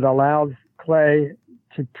is it allows Clay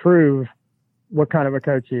to prove what kind of a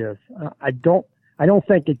coach he is. I don't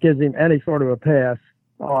think it gives him any sort of a pass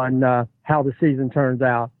on how the season turns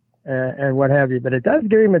out and what have you, but it does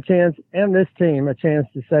give him a chance and this team a chance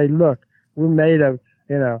to say, look, we're made of,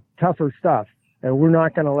 tougher stuff, and we're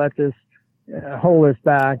not going to let this hold us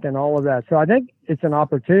back and all of that. So I think it's an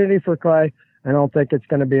opportunity for Clay. I don't think it's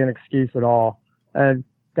going to be an excuse at all. And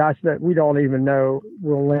gosh, that we don't even know,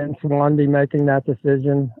 will Lynn Swann be making that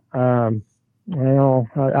decision? I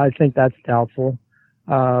think that's doubtful.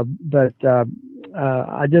 But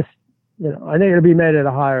I just, I think it'll be made at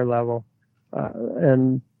a higher level,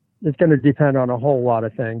 and it's going to depend on a whole lot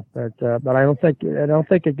of things. But I don't think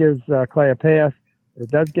it gives Clay a pass. It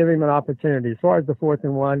does give him an opportunity. As far as the 4th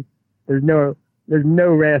and 1, there's no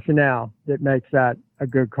rationale that makes that a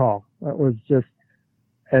good call. That was just,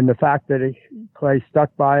 and the fact that Clay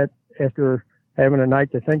stuck by it after having a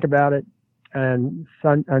night to think about it, and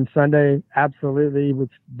on Sunday absolutely would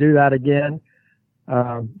do that again.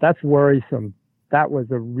 That's worrisome. That was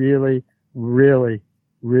a really, really,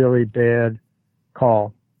 really bad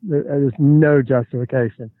call. There's no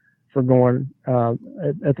justification for going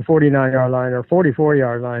at the 49-yard line or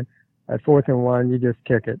 44-yard line at 4th and 1. You just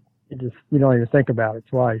kick it. You don't even think about it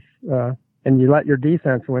twice, and you let your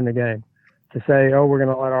defense win the game. To say, oh, we're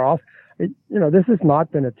going to let our off. This has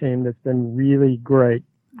not been a team that's been really great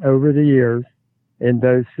over the years in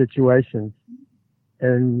those situations,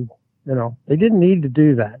 and they didn't need to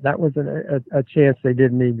do that. That was a chance they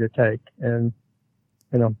didn't need to take, and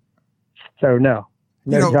so no.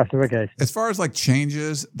 No justification. As far as like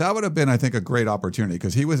changes, that would have been, I think, a great opportunity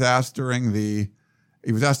because he was asked during the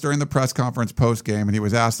press conference post game, and he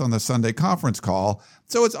was asked on the Sunday conference call.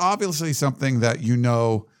 So it's obviously something that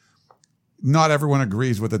not everyone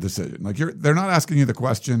agrees with the decision. Like they're not asking you the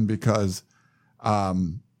question because,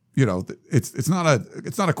 it's not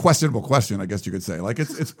a questionable question. I guess you could say like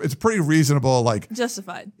it's pretty reasonable. Like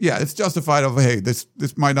justified. Yeah, it's justified. Of hey, this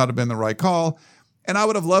might not have been the right call. And I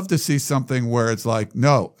would have loved to see something where it's like,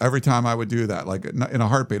 no, every time I would do that, like in a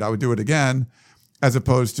heartbeat, I would do it again. as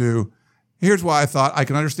opposed to, here's why I thought I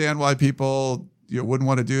can understand why people wouldn't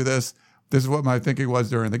want to do this. This is what my thinking was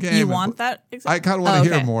during the game. You want that? I kind of want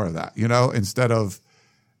to hear more of that, instead of,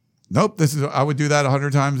 nope, I would do that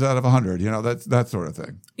 100 times out of 100, that sort of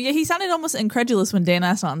thing. Yeah, he sounded almost incredulous when Dan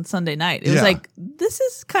asked on Sunday night. It was like, this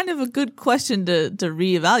is kind of a good question to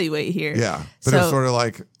reevaluate here. Yeah, but it's sort of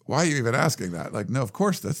like, why are you even asking that? Like, no, of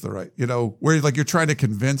course that's the right, where like you're trying to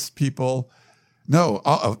convince people. No,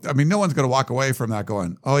 no one's going to walk away from that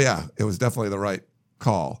going, oh yeah, it was definitely the right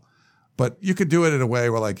call. But you could do it in a way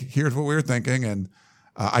where like, here's what we were thinking, and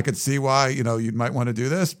I could see why, you might want to do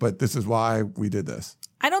this, but this is why we did this.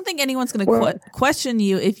 I don't think anyone's going to question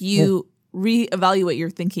you if you reevaluate your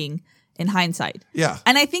thinking in hindsight. Yeah.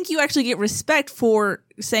 And I think you actually get respect for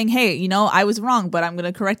saying, hey, I was wrong, but I'm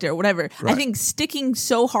going to correct it or whatever. Right. I think sticking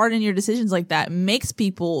so hard in your decisions like that makes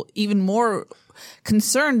people even more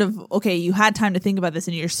concerned of, okay, you had time to think about this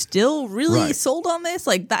and you're still really sold on this.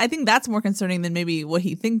 Like, I think that's more concerning than maybe what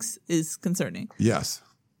he thinks is concerning. Yes.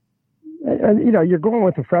 And, you're going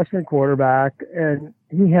with a freshman quarterback, and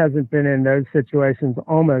he hasn't been in those situations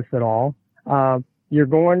almost at all. You're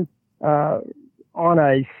going on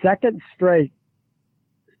a second straight.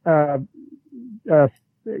 You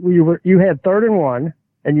had 3rd and 1,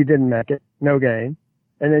 and you didn't make it, no gain.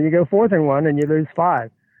 And then you go 4th and 1, and you lose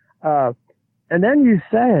 5. And then you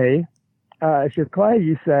say, if you're Clay,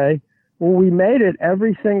 you say, well, we made it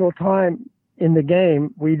every single time in the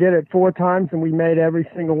game. We did it 4 times, and we made every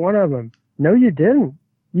single one of them. No, you didn't.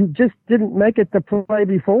 You just didn't make it the play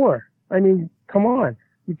before. I mean, come on.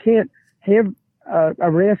 You can't have a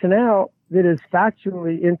rationale that is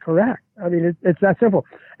factually incorrect. I mean, it's that simple.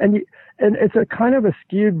 And it's a kind of a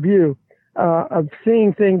skewed view of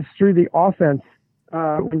seeing things through the offense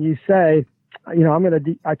when you say,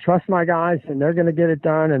 I trust my guys and they're going to get it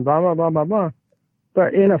done and blah, blah, blah, blah, blah.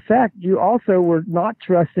 But in effect, you also were not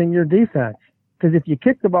trusting your defense, because if you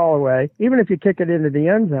kick the ball away, even if you kick it into the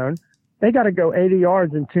end zone, they got to go 80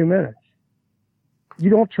 yards in 2 minutes.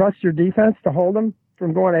 You don't trust your defense to hold them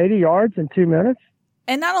from going 80 yards in 2 minutes?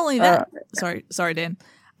 And not only that, sorry, Dan.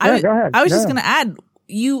 Go ahead. I was just going to add,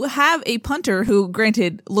 you have a punter who,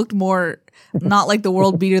 granted, looked more not like the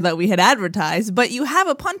world beater that we had advertised, but you have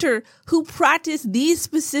a punter who practiced these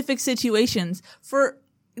specific situations for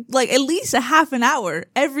like at least a half an hour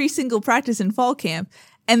every single practice in fall camp.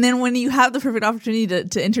 And then when you have the perfect opportunity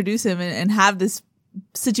to introduce him and have this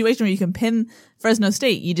situation where you can pin Fresno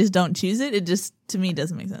State, you just don't choose it. It just, to me,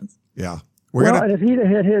 doesn't make sense. Yeah. And if he'd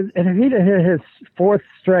have hit his 4th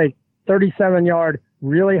straight 37-yard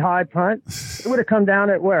really high punt, it would have come down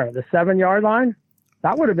at where? The 7-yard line?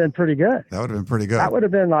 That would have been pretty good. That would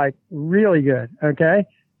have been like really good. Okay.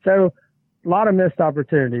 So a lot of missed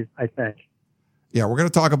opportunities, I think. Yeah. We're going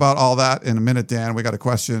to talk about all that in a minute, Dan. We got a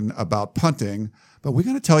question about punting, but we're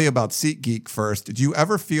going to tell you about SeatGeek first. Did you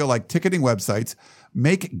ever feel like ticketing websites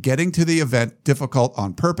make getting to the event difficult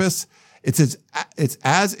on purpose? It's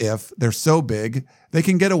as if they're so big, they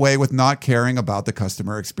can get away with not caring about the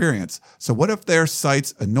customer experience. So what if their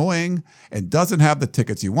site's annoying and doesn't have the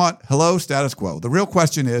tickets you want? Hello, status quo. The real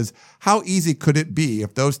question is, how easy could it be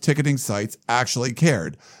if those ticketing sites actually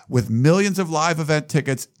cared? With millions of live event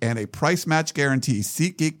tickets and a price match guarantee,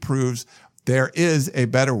 SeatGeek proves there is a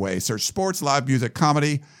better way. Search sports, live music,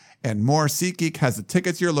 comedy, and more. SeatGeek has the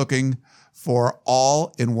tickets you're looking for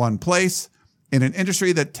all in one place. In an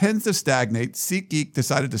industry that tends to stagnate, SeatGeek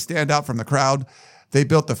decided to stand out from the crowd. They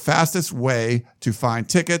built the fastest way to find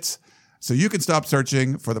tickets so you can stop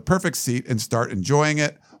searching for the perfect seat and start enjoying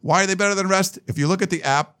it. Why are they better than the rest? If you look at the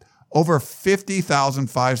app, over 50,000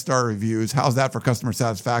 5-star reviews. How's that for customer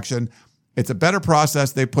satisfaction? It's a better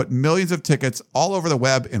process. They put millions of tickets all over the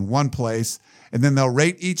web in one place, and then they'll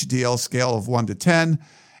rate each deal scale of 1 to 10.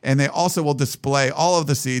 And they also will display all of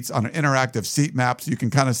the seats on an interactive seat map so you can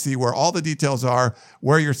kind of see where all the details are,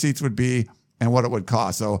 where your seats would be, and what it would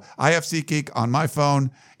cost. So I have SeatGeek on my phone.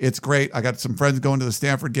 It's great. I got some friends going to the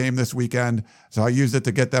Stanford game this weekend, so I used it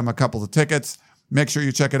to get them a couple of tickets. Make sure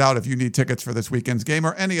you check it out if you need tickets for this weekend's game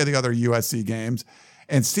or any of the other USC games.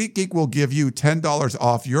 And SeatGeek will give you $10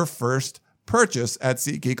 off your first purchase at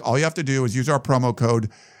SeatGeek. All you have to do is use our promo code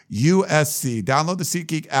USC. Download the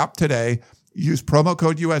SeatGeek app today. Use promo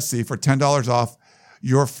code USC for $10 off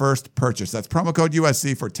your first purchase. That's promo code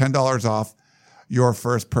USC for $10 off your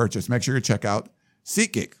first purchase. Make sure you check out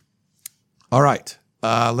SeatGeek. All right.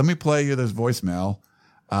 Let me play you this voicemail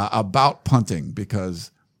about punting,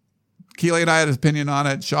 because Keely and I had his opinion on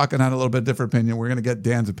it. Shotgun had a little bit different opinion. We're going to get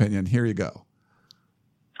Dan's opinion. Here you go.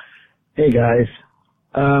 Hey, guys.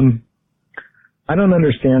 I don't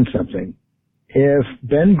understand something. If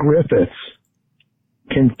Ben Griffiths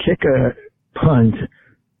can kick punt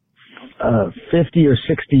 50 or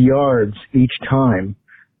 60 yards each time,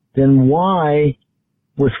 then why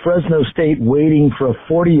was Fresno State waiting for a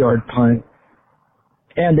 40-yard punt,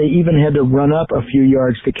 and they even had to run up a few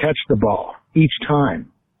yards to catch the ball each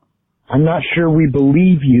time? I'm not sure we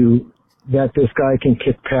believe you that this guy can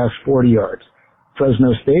kick past 40 yards.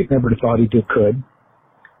 Fresno State never thought he could.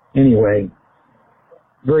 Anyway,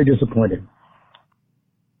 very disappointed.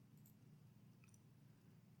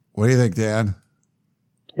 What do you think, Dan?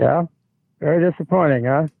 Yeah, very disappointing,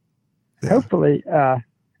 huh? Yeah. Hopefully,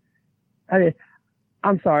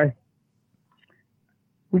 I'm sorry.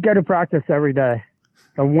 We go to practice every day.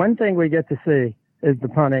 And one thing we get to see is the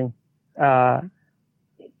punting. I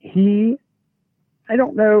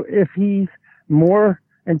don't know if he's more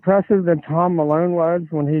impressive than Tom Malone was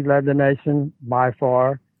when he led the nation by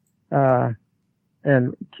far,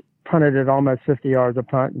 and punted it almost 50 yards a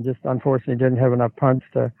punt, and just unfortunately didn't have enough punts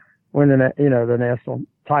to win the national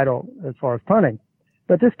title as far as punting.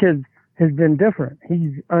 But this kid has been different.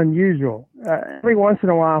 He's unusual. Every once in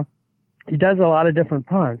a while, he does a lot of different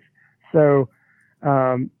punts. So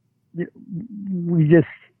we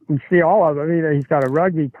see all of them. He's got a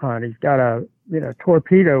rugby punt. He's got a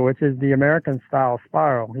torpedo, which is the American style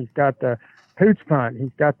spiral. He's got the pooch punt.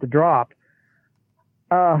 He's got the drop.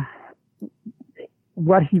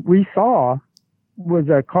 What we saw was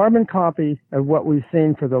a carbon copy of what we've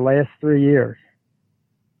seen for the last 3 years.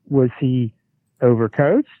 Was he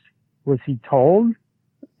overcoached? Was he told,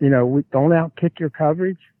 we don't outkick your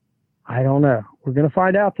coverage? I don't know. We're going to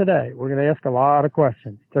find out today. We're going to ask a lot of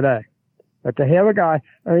questions today. But to have a guy,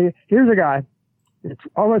 here's a guy, it's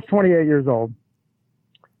almost 28 years old.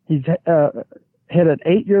 He's had an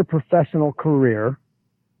 8-year professional career.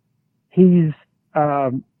 He's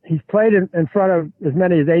played in front of as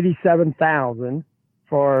many as 87,000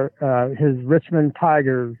 for his Richmond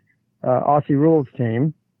Tigers Aussie Rules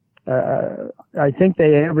team. I think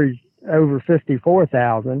they averaged over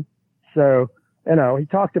 54,000. So, he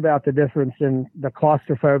talked about the difference in the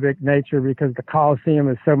claustrophobic nature because the Coliseum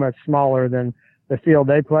is so much smaller than the field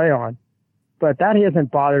they play on. But that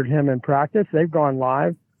hasn't bothered him in practice. They've gone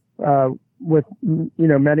live with,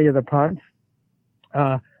 many of the punts.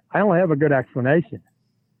 I don't have a good explanation.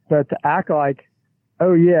 But to act like,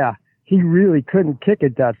 oh, yeah, he really couldn't kick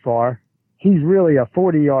it that far. He's really a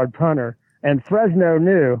 40-yard punter. And Fresno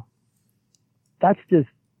knew. That's just,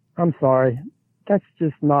 I'm sorry, that's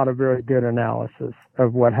just not a very good analysis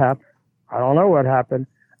of what happened. I don't know what happened.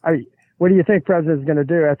 What do you think Fresno's going to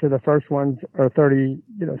do after the first ones are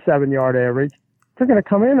 7-yard average? They're going to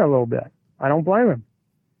come in a little bit. I don't blame him.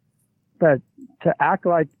 But to act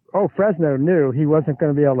like, oh, Fresno knew he wasn't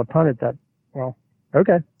going to be able to punt it that, well,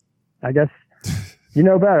 okay. I guess you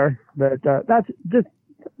know better, but that's just,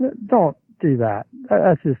 don't do that.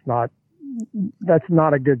 That's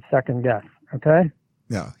not a good second guess. Okay.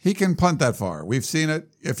 Yeah, he can punt that far. We've seen it.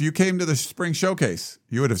 If you came to the spring showcase,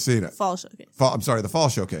 you would have seen it. Fall showcase. The fall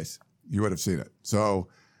showcase. You would have seen it. So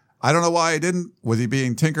I don't know why he didn't. Was he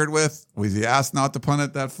being tinkered with? Was he asked not to punt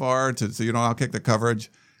it that far so you don't outkick the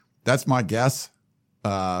coverage? That's my guess.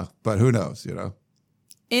 But who knows,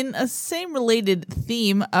 In a same related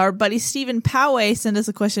theme, our buddy Stephen Poway sent us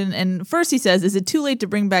a question. And first he says, is it too late to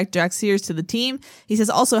bring back Jack Sears to the team? He says,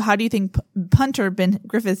 also, how do you think punter Ben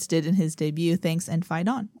Griffiths did in his debut? Thanks, and fight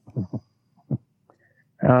on.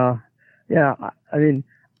 Yeah,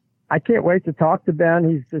 I can't wait to talk to Ben.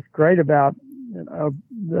 He's just great about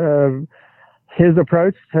his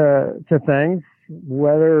approach to things.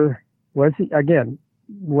 What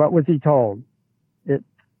was he told? It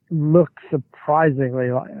looked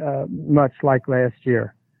surprisingly much like last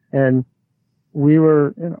year. And we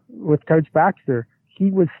were, with Coach Baxter,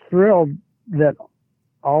 he was thrilled that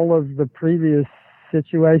all of the previous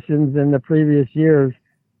situations in the previous years,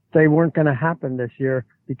 they weren't going to happen this year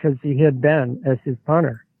because he had Ben as his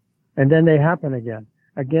punter. And then they happen again.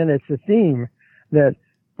 Again, it's a theme that,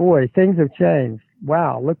 boy, things have changed.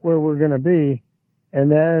 Wow, look where we're going to be.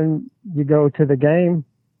 And then you go to the game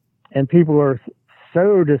and people are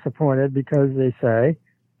so disappointed because they say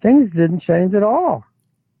things didn't change at all.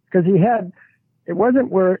 Because it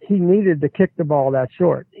wasn't where he needed to kick the ball that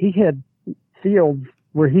short. He had fields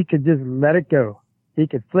where he could just let it go. He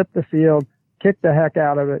could flip the field, kick the heck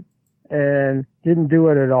out of it, and didn't do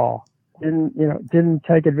it at all. Didn't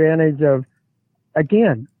take advantage of,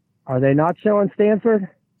 again, are they not showing Stanford?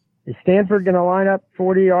 Is Stanford going to line up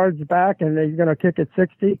 40 yards back and he's going to kick at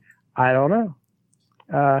 60? I don't know.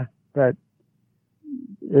 But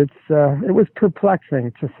it was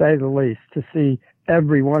perplexing, to say the least, to see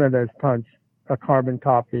every one of those punts a carbon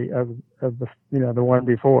copy of the one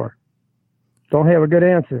before. Don't have a good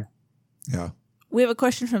answer. Yeah. We have a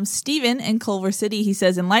question from Steven in Culver City. He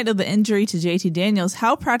says, in light of the injury to JT Daniels,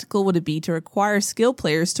 how practical would it be to require skill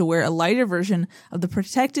players to wear a lighter version of the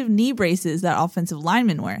protective knee braces that offensive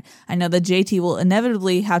linemen wear? I know that JT will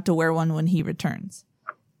inevitably have to wear one when he returns.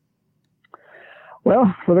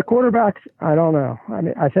 Well, for the quarterbacks, I don't know. I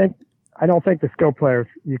mean, I don't think the skill players,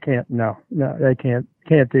 you can't, no, they can't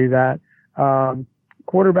do that.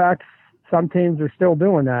 Quarterbacks, some teams are still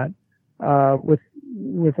doing that,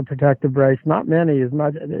 with a protective brace. Not many as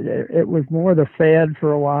much. It was more the fad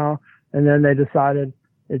for a while, and then they decided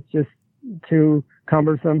it's just too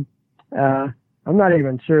cumbersome. I'm not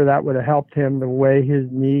even sure that would have helped him the way his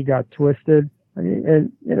knee got twisted. I mean,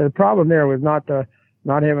 and the problem there was not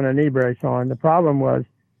having a knee brace on. The problem was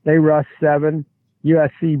they rushed 7.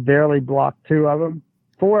 USC barely blocked 2 of them.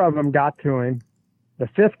 4 of them got to him. The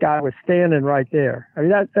 5th guy was standing right there. I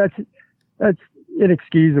mean, that's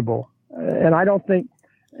inexcusable. And I don't think,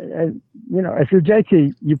 if you're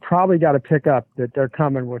JT, you probably got to pick up that they're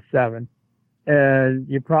coming with 7. And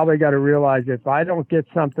you probably got to realize if I don't get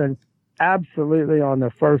something absolutely on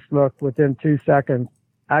the first look within 2 seconds,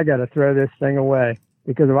 I got to throw this thing away.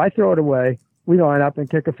 Because if I throw it away, we line up and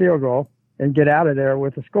kick a field goal and get out of there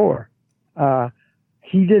with a score.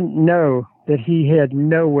 He didn't know that he had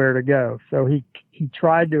nowhere to go. So he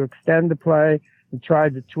tried to extend the play and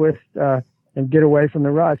tried to twist and get away from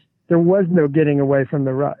the rush. There was no getting away from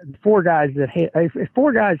the rush. 4 guys had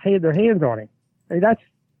their hands on him. I mean,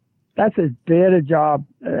 that's as bad a job,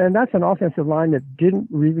 and that's an offensive line that didn't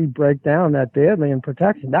really break down that badly in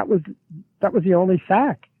protection. That was the only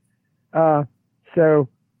sack. So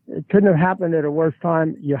it couldn't have happened at a worse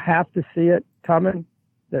time. You have to see it coming.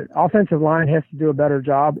 The offensive line has to do a better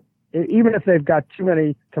job, even if they've got too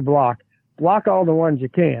many to block. Block all the ones you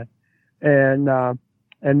can, and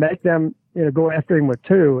make them go after him with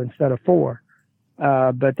 2 instead of 4.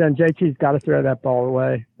 But then JT's got to throw that ball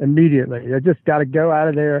away immediately. They just got to go out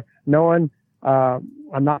of there knowing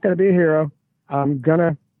I'm not going to be a hero. I'm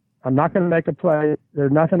not going to make a play.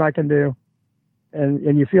 There's nothing I can do,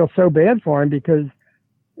 and you feel so bad for him because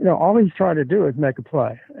all he's trying to do is make a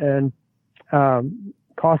play, and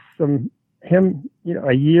costs him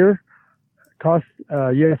a year, costs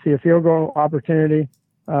USC a field goal opportunity.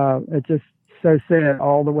 It's just so sad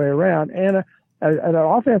all the way around. And an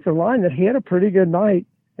offensive line that had a pretty good night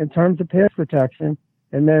in terms of pass protection,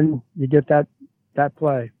 and then you get that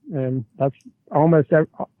play, and that's almost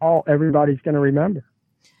all everybody's going to remember.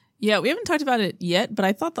 Yeah, we haven't talked about it yet, but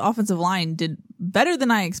I thought the offensive line did better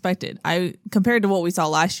than I expected. Compared to what we saw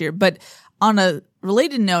last year. But on a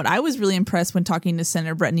related note, I was really impressed when talking to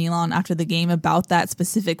Senator Brett Nealon after the game about that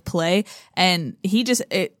specific play. And he just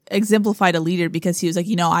exemplified a leader because he was like,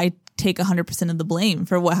 I take 100% of the blame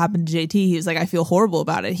for what happened to JT. He was like, I feel horrible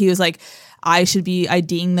about it. He was like, I should be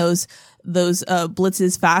IDing those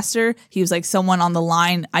blitzes faster. He was like, someone on the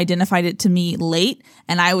line identified it to me late,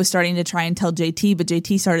 and I was starting to try and tell JT, but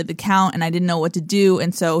JT started the count and I didn't know what to do.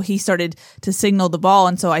 And so he started to signal the ball,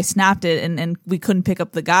 and so I snapped it, and we couldn't pick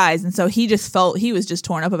up the guys. And so he was just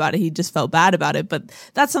torn up about it. He just felt bad about it. But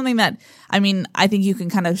that's something that, I think you can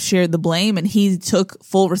kind of share the blame, and he took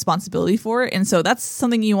full responsibility for it. And so that's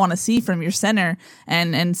something you want to see from your center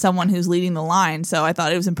and someone who's leading the line. So I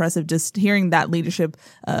thought it was impressive just hearing that leadership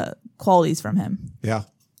qualities from him. Yeah.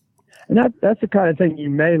 And that's the kind of thing you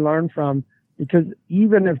may learn from, because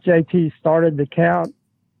even if JT started the count,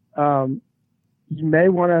 you may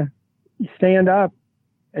want to stand up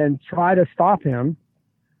and try to stop him.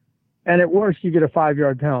 And at worst, you get a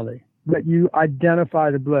 5-yard penalty, but you identify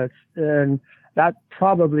the blitz. And that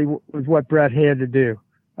probably was what Brett had to do,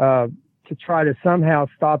 to try to somehow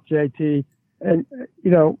stop JT. And,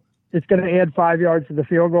 it's going to add 5 yards to the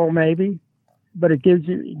field goal, maybe, but it gives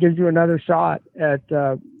you another shot at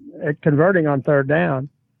converting on 3rd down.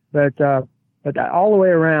 But all the way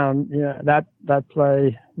around, that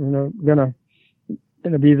play, gonna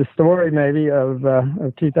be the story maybe of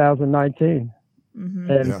 2019. Mm-hmm.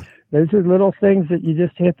 And those are little things that you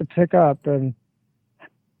just have to pick up, and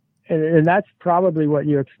that's probably what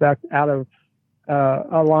you expect out of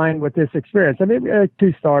a line with this experience.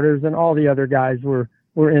 2 starters, and all the other guys were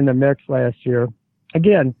in the mix last year.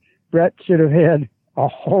 Again, Brett should have had a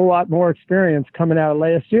whole lot more experience coming out of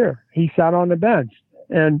last year. He sat on the bench,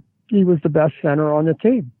 and he was the best center on the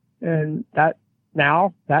team. And that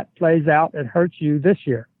plays out and hurts you this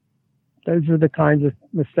year. Those are the kinds of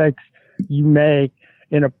mistakes you make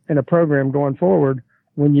in a program going forward.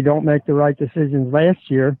 When you don't make the right decisions last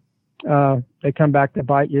year, they come back to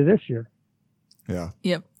bite you this year. Yeah.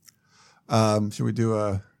 Yep. Should we do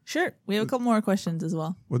a... Sure. We have a couple more questions as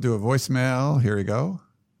well. We'll do a voicemail. Here we go.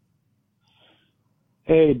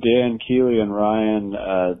 Hey, Dan, Keely, and Ryan.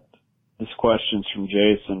 This question's from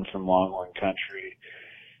Jason from Longhorn Country.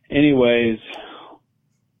 Anyways,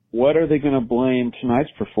 what are they going to blame tonight's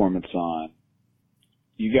performance on?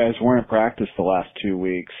 You guys weren't at practice the last 2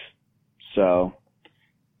 weeks, so,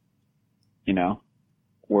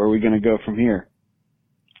 where are we going to go from here?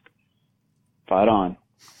 Fight on.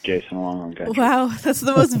 Jason Longhorn Country. Wow, that's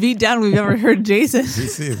the most beat down we've ever heard Jason.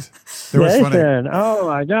 Jason, oh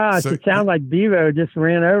my gosh, it sounds like Bevo just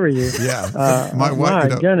ran over you. Yeah. My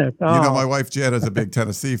wife, goodness. Oh. My wife Jen is a big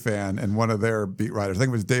Tennessee fan, and one of their beat writers, I think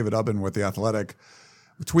it was David Ubben with The Athletic,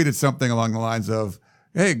 tweeted something along the lines of,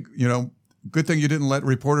 hey, good thing you didn't let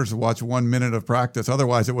reporters watch 1 minute of practice.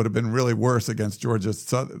 Otherwise, it would have been really worse against Georgia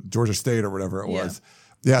State or whatever it was.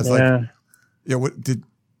 Yeah,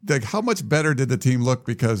 it's how much better did the team look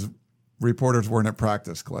because reporters weren't at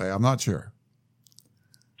practice, Clay? I'm not sure.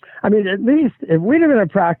 I mean, at least if we'd have been at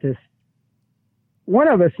practice, one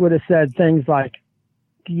of us would have said things like,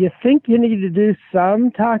 do you think you need to do some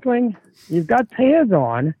tackling? You've got pads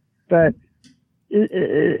on, but can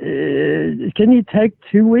you take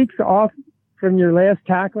 2 weeks off from your last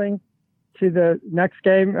tackling to the next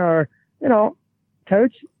game? Or,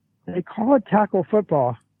 coach, they call it tackle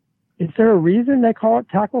football. Is there a reason they call it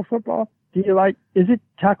tackle football? Is it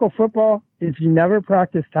tackle football if you never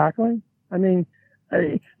practice tackling? I mean,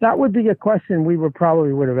 that would be a question we would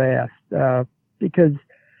have asked, because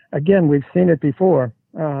again, we've seen it before.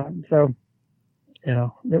 It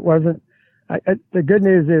wasn't, the good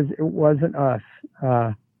news is it wasn't us.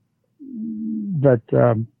 Yeah.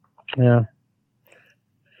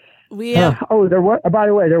 There was, by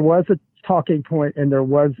the way, there was a talking point, and there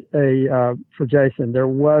was for Jason, there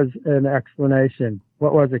was an explanation.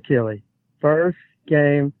 What was it, Keely? First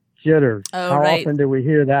game jitters. How often do we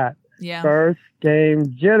hear that? Yeah. First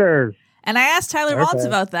game jitters. And I asked Tyler Vaughns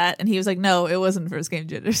about that, and he was like, no, it wasn't first game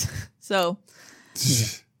jitters. So,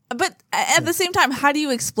 but at the same time, how do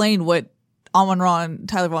you explain what Amon-Ra and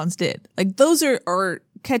Tyler Vaughns did? Like, those are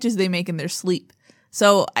catches they make in their sleep.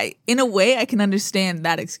 So in a way, I can understand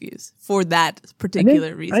that excuse for that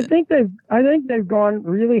particular reason. I think they've gone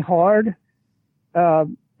really hard.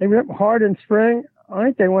 They went hard in spring. I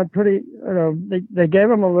think they went pretty. They gave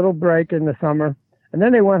them a little break in the summer, and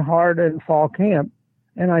then they went hard in fall camp.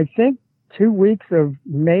 And I think 2 weeks of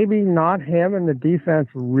maybe not having the defense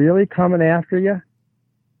really coming after you,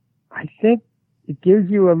 I think it gives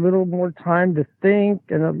you a little more time to think,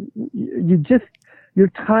 and your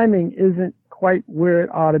timing isn't quite where it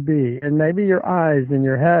ought to be, and maybe your eyes and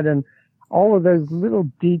your head and all of those little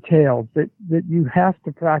details that you have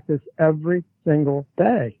to practice every single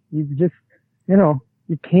day. You just,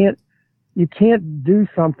 you can't do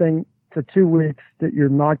something for 2 weeks that you're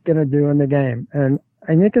not going to do in the game. And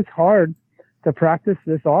I think it's hard to practice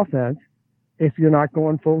this offense if you're not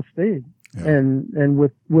going full speed and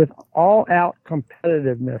with all out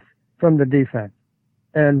competitiveness from the defense.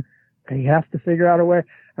 And they have to figure out a way.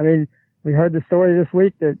 I mean, we heard the story this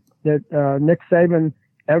week that Nick Saban,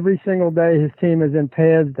 every single day his team is in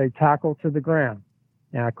pads, they tackle to the ground.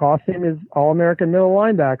 Now, it cost him his All-American middle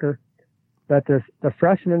linebacker, but the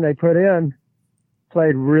freshman they put in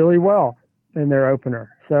played really well in their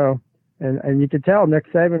opener. So, and you could tell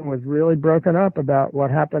Nick Saban was really broken up about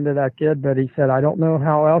what happened to that kid, but he said, I don't know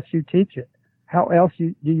how else you teach it. How else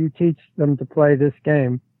do you teach them to play this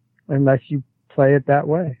game unless you play it that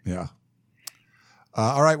way? Yeah.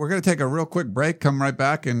 All right, we're going to take a real quick break, come right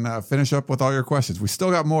back, and finish up with all your questions. We still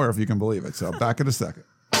got more, if you can believe it, so back in a second.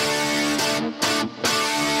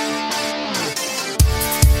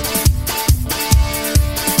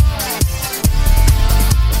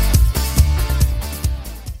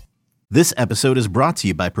 This episode is brought to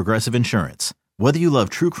you by Progressive Insurance. Whether you love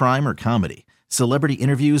true crime or comedy, celebrity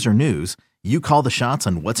interviews or news, you call the shots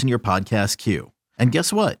on what's in your podcast queue. And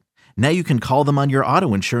guess what? Now you can call them on your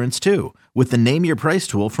auto insurance too with the Name Your Price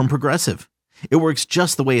tool from Progressive. It works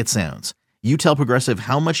just the way it sounds. You tell Progressive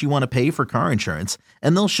how much you want to pay for car insurance,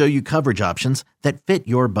 and they'll show you coverage options that fit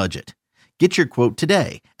your budget. Get your quote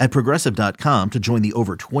today at Progressive.com to join the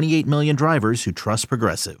over 28 million drivers who trust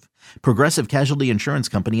Progressive. Progressive Casualty Insurance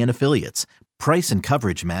Company and Affiliates. Price and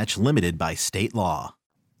coverage match limited by state law.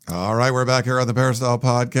 All right, we're back here on the Peristyle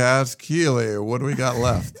Podcast. Keely, what do we got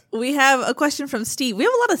left? We have a question from Steve. We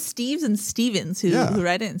have a lot of Steves and Stevens who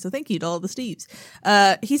write in, so thank you to all the Steves.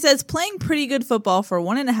 He says, playing pretty good football for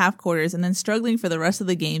 1.5 quarters and then struggling for the rest of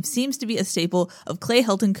the game seems to be a staple of Clay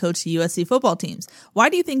Helton coached USC football teams. Why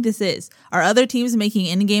do you think this is? Are other teams making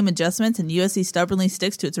in-game adjustments and USC stubbornly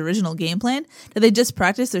sticks to its original game plan? Do they just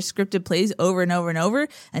practice their scripted plays over and over and over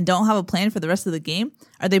and don't have a plan for the rest of the game?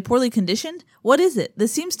 Are they poorly conditioned? What is it?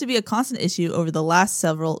 This seems to be a constant issue over the last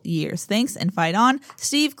several years. Thanks and fight on.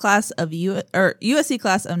 Steve, USC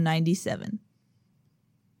class of 97.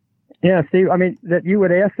 Yeah, Steve, I mean, that you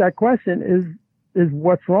would ask that question is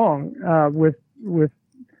what's wrong with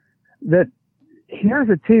that. Here's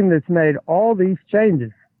a team that's made all these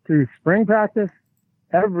changes through spring practice,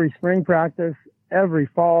 every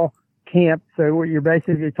fall camp. So you're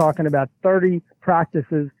basically talking about 30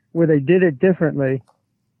 practices where they did it differently.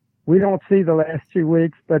 We don't see the last 2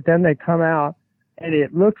 weeks, but then they come out and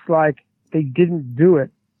it looks like they didn't do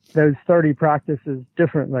it, those 30 practices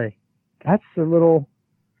differently. That's a little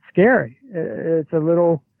scary. It's a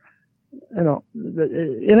little,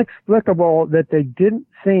 inexplicable that they didn't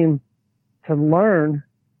seem to learn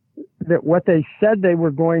that what they said they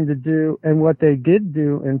were going to do and what they did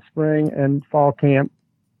do in spring and fall camp,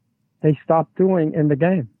 they stopped doing in the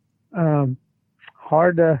game.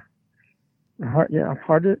 Hard to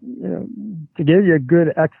give you a good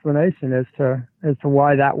explanation as to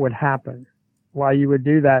why that would happen, why you would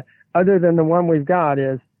do that. Other than the one we've got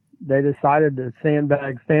is they decided to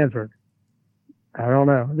sandbag Stanford. I don't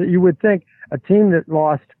know. You would think a team that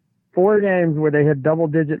lost 4 games where they had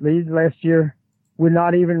double-digit leads last year would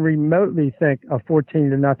not even remotely think a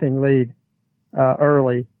 14-0 lead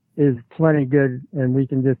early is plenty good, and we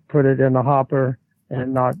can just put it in the hopper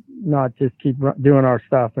and not just keep doing our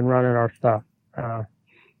stuff and running our stuff.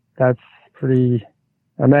 That's pretty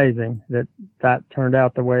amazing that turned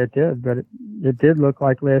out the way it did, but it did look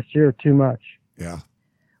like last year too much. Yeah.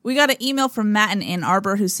 We got an email from Matt in Ann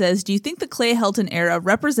Arbor who says, do you think the Clay Helton era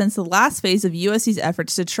represents the last phase of USC's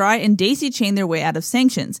efforts to try and daisy chain their way out of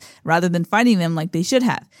sanctions, rather than fighting them like they should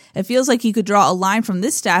have? It feels like you could draw a line from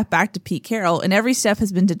this staff back to Pete Carroll, and every step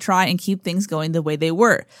has been to try and keep things going the way they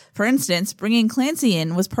were. For instance, bringing Clancy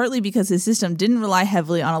in was partly because his system didn't rely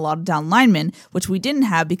heavily on a lot of down linemen, which we didn't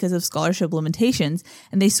have because of scholarship limitations,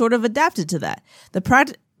 and they sort of adapted to that.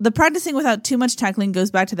 The practicing without too much tackling goes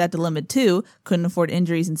back to that dilemma too, couldn't afford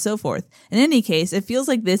injuries and so forth. In any case, it feels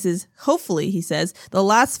like this is, hopefully, he says, the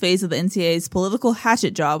last phase of the NCAA's political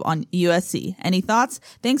hatchet job on USC. Any thoughts?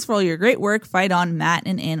 Thanks for all your great work. Fight on, Matt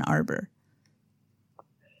in Ann Arbor.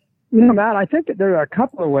 Matt, I think that there are a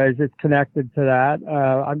couple of ways it's connected to that.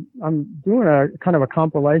 I'm doing a kind of a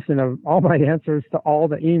compilation of all my answers to all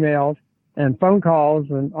the emails and phone calls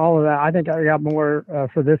and all of that. I think I got more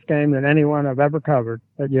for this game than anyone I've ever covered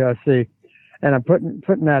at USC. And I'm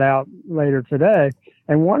putting that out later today.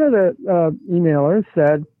 And one of the emailers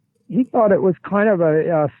said he thought it was kind of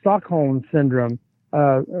a Stockholm syndrome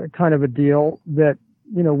kind of a deal that,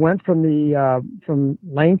 went from from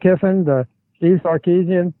Lane Kiffin to Steve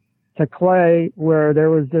Sarkisian to Clay, where there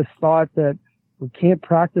was this thought that we can't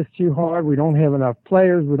practice too hard. We don't have enough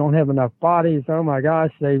players. We don't have enough bodies. Oh my gosh,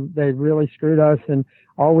 they really screwed us. And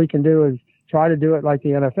all we can do is try to do it like the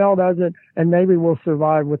NFL does it. And maybe we'll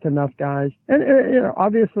survive with enough guys. And,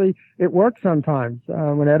 obviously it worked sometimes.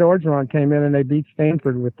 When Ed Orgeron came in and they beat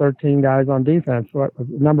Stanford with 13 guys on defense, what was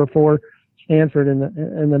number 4 Stanford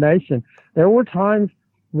in the nation. There were times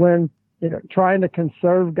when, trying to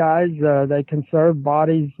conserve guys, they conserved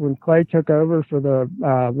bodies when Clay took over for the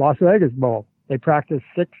Las Vegas Bowl. They practiced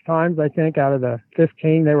 6 times, I think, out of the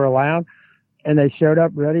 15 they were allowed, and they showed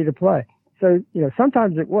up ready to play. So,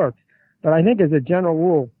 sometimes it works. But I think as a general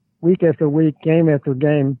rule, week after week, game after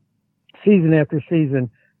game, season after season,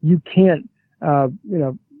 you can't,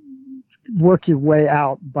 work your way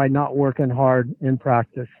out by not working hard in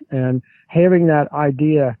practice. And having that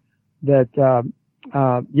idea that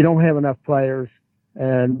you don't have enough players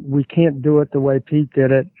and we can't do it the way Pete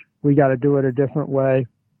did it, we got to do it a different way.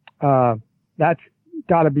 That's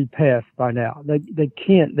got to be passed by now. They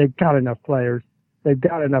can't. They've got enough players. They've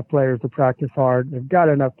got enough players to practice hard. They've got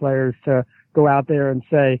enough players to go out there and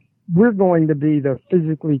say, we're going to be the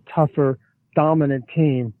physically tougher, dominant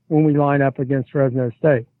team when we line up against Fresno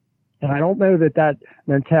State. And I don't know that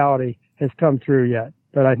mentality has come through yet,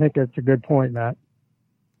 but I think that's a good point, Matt.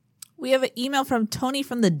 We have an email from Tony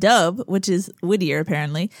from the Dub, which is Whittier,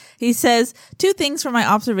 apparently. He says, 2 things from my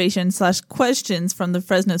observations/questions from the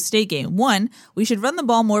Fresno State game. 1, we should run the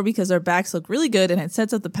ball more because our backs look really good and it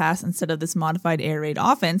sets up the pass instead of this modified air raid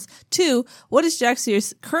offense. 2, what is Jack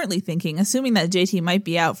Sears currently thinking, assuming that JT might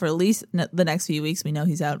be out for at least the next few weeks? We know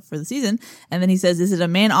he's out for the season. And then he says, is it a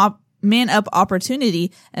man-up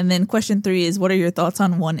opportunity? And then question 3 is, what are your thoughts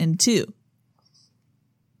on 1 and 2?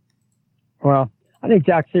 Well, I think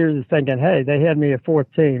Jack Sears is thinking, hey, they had me a 4th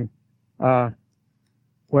team.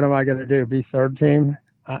 What am I going to do? Be 3rd team?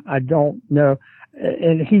 I don't know.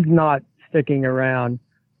 And he's not sticking around.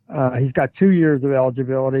 He's got 2 years of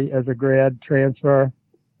eligibility as a grad transfer,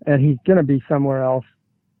 and he's going to be somewhere else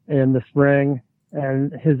in the spring.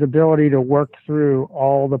 and his ability to work through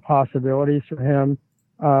all the possibilities for him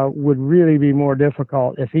would really be more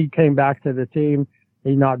difficult. If he came back to the team,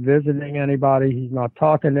 he's not visiting anybody, he's not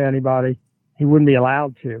talking to anybody, he wouldn't be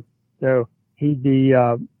allowed to. So he'd be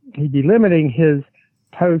limiting his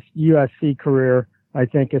post USC career, I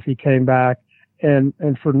think, if he came back, and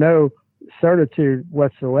for no certitude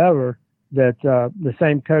whatsoever that the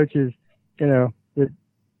same coaches, that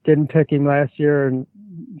didn't pick him last year, and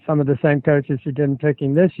some of the same coaches who didn't pick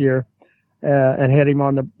him this year, and had him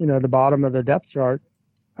on the bottom of the depth chart.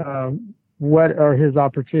 What are his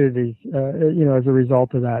opportunities, as a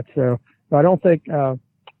result of that? So I don't think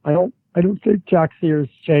Jack Sears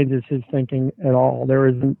changes his thinking at all. There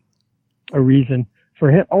isn't a reason for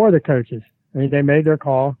him or the coaches. I mean, they made their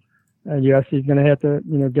call, and USC is going to have to,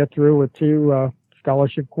 get through with two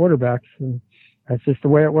scholarship quarterbacks, and that's just the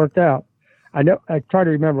way it worked out. I try to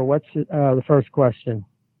remember what's the first question.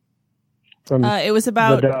 It was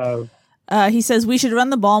about. He says we should run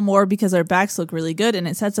the ball more because our backs look really good and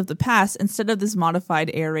it sets up the pass instead of this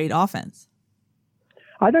modified air raid offense.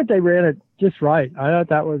 I thought they ran it just right. I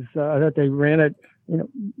thought they ran it.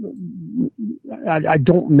 I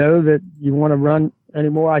don't know that you want to run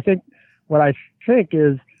anymore. What I think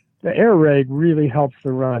is the air raid really helps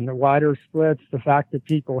the run. The wider splits, the fact that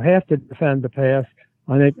people have to defend the pass,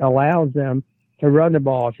 I think allows them to run the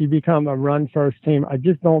ball. If you become a run first team, I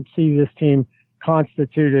just don't see this team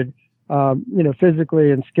constituted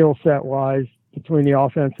physically and skill set wise between the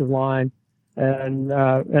offensive line and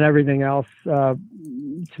everything else to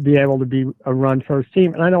be able to be a run first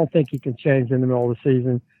team. And I don't think you can change in the middle of the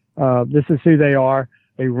season. This is who they are.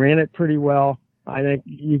 They ran it pretty well. I think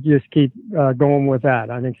you just keep going with that.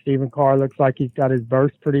 I think Stephen Carr looks like he's got his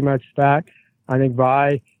burst pretty much back. I think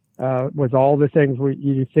Vi was all the things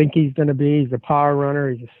you think he's going to be. He's a power runner.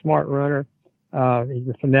 He's a smart runner. He's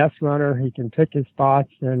a finesse runner. He can pick his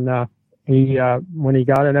spots, and when he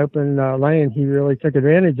got an open lane, he really took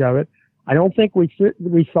advantage of it. I don't think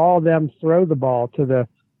we saw them throw the ball to the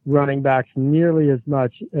running backs nearly as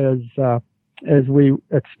much as we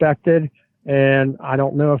expected, and I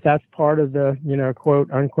don't know if that's part of the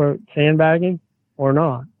quote unquote sandbagging or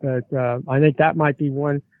not. But I think that might be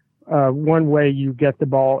one way you get the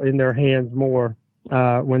ball in their hands more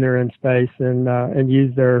when they're in space and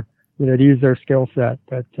use their skill set.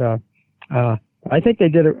 But I think they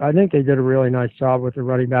did a really nice job with the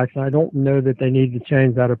running backs, and I don't know that they need to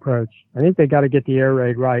change that approach. I think they got to get the air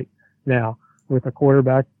raid right now with a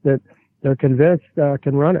quarterback that they're convinced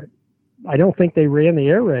can run it. I don't think they ran the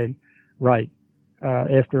air raid right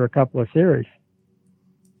after a couple of series.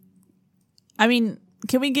 I mean,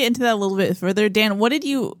 can we get into that a little bit further? Dan, what did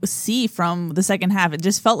you see from the second half? It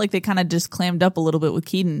just felt like they kind of just clammed up a little bit with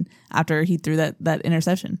Keaton after he threw that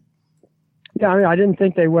interception. Yeah, I mean, I didn't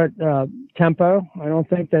think they went tempo. I don't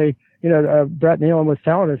think they, Brett Nealon was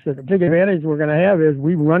telling us that the big advantage we're going to have is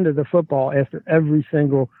we run to the football after every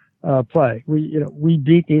single play. We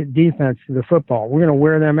beat the defense to the football. We're going to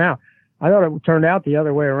wear them out. I thought it turned out the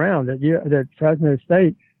other way around, that Fresno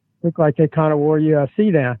State looked like they kind of wore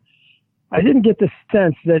USC down. I didn't get the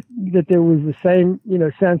sense that there was the same,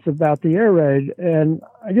 sense about the air raid. And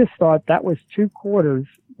I just thought that was two quarters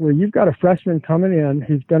where you've got a freshman coming in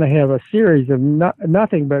who's going to have a series of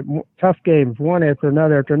nothing but tough games, one after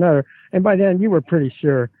another. And by then you were pretty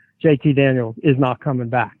sure JT Daniels is not coming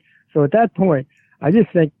back. So at that point, I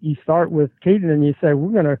just think you start with Keaton and you say, we're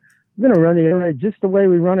going to run the air raid just the way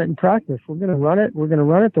we run it in practice. We're going to run it. We're going to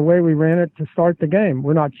run it the way we ran it to start the game.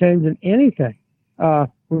 We're not changing anything. We're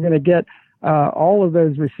going to get all of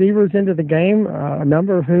those receivers into the game, a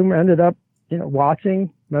number of whom ended up, watching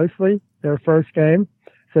mostly their first game.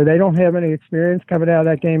 So they don't have any experience coming out of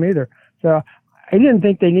that game either. So I didn't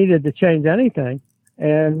think they needed to change anything.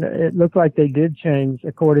 And it looked like they did change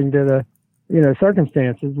according to the,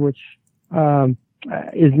 circumstances, which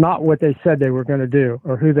is not what they said they were going to do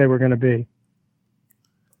or who they were going to be.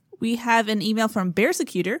 We have an email from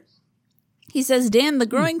Bearsecutor. He says, Dan, the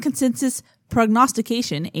growing consensus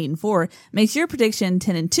prognostication, 8-4, makes your prediction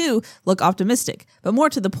 10-2 look optimistic. But more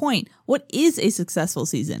to the point, what is a successful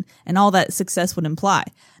season and all that success would imply?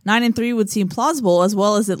 9-3 would seem plausible, as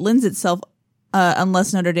well as it lends itself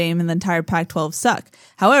unless Notre Dame and the entire Pac-12 suck.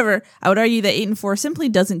 However, I would argue that 8-4 simply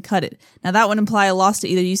doesn't cut it. Now that would imply a loss to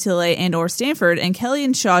either UCLA and or Stanford, and Kelly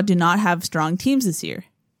and Shaw do not have strong teams this year.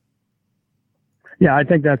 Yeah, I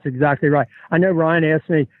think that's exactly right. I know Ryan asked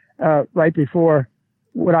me right before,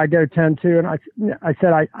 would I go 10-2? And I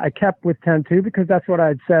said I kept with 10-2 because that's what I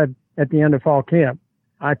had said at the end of fall camp.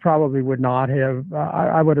 I probably would not have.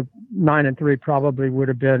 I would have 9-3 probably would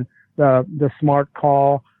have been the smart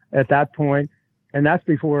call at that point, and that's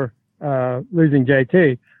before losing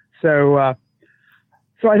JT. So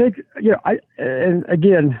I think, and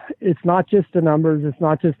again, it's not just the numbers. It's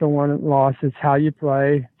not just the one loss. It's how you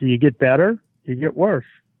play. Do you get better? Do you get worse?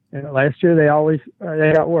 And last year they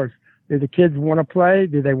got worse. Do the kids want to play?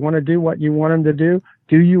 Do they want to do what you want them to do?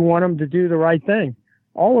 Do you want them to do the right thing?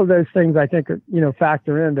 All of those things I think are,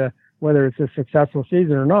 factor into whether it's a successful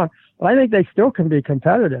season or not. But I think they still can be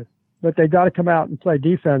competitive, but they've got to come out and play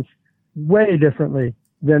defense way differently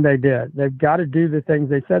than they did. They've got to do the things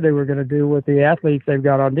they said they were going to do with the athletes they've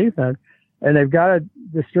got on defense, and they've got to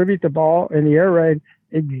distribute the ball in the air raid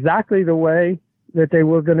exactly the way that they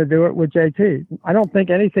were going to do it with JT. I don't think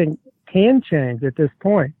anything can change at this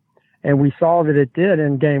point, and we saw that it did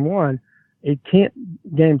in game one. It can't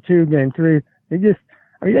game two, game three.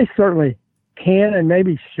 They certainly can and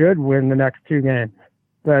maybe should win the next two games,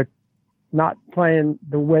 but not playing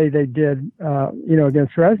the way they did,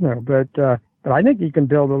 against Fresno. But I think you can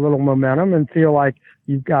build a little momentum and feel like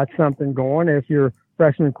you've got something going if your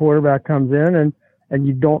freshman quarterback comes in and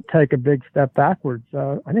you don't take a big step backwards.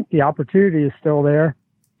 I think the opportunity is still there,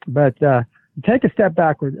 but you take a step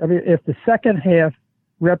backwards. I mean, if the second half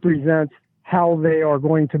represents how they are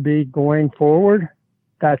going to be going forward,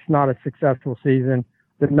 that's not a successful season.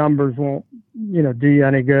 The numbers won't, do you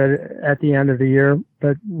any good at the end of the year,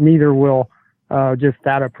 but neither will just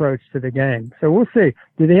that approach to the game. So we'll see.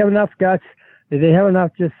 Do they have enough guts? Do they have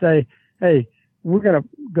enough just say, hey, we're going to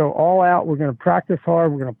go all out. We're going to practice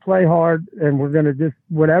hard. We're going to play hard, and we're going to just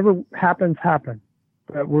whatever happens, happen.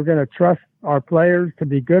 But we're going to trust our players to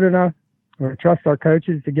be good enough. We're going to trust our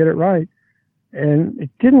coaches to get it right. And it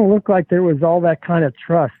didn't look like there was all that kind of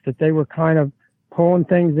trust, that they were kind of pulling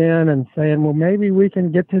things in and saying, well, maybe we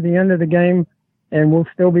can get to the end of the game and we'll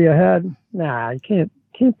still be ahead. Nah, you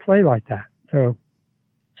can't play like that. So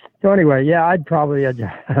anyway, yeah, I'd probably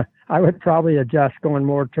adjust. I would probably adjust going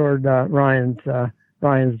more toward Ryan's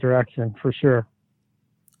direction for sure.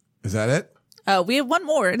 Is that it? We have one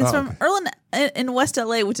more, and it's from Erlen in West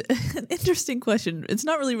LA, which an interesting question. It's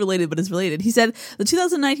not really related, but it's related. He said, the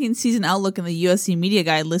 2019 season outlook in the USC Media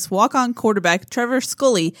Guide lists walk-on quarterback Trevor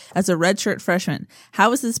Scully as a redshirt freshman.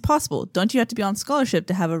 How is this possible? Don't you have to be on scholarship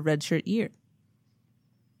to have a redshirt year?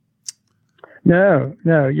 No,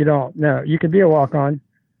 you don't. No, you can be a walk-on.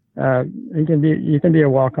 You can be a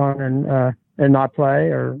walk-on and not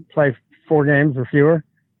play or play 4 games or fewer,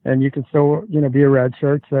 and you can still, be a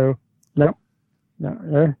redshirt. So no.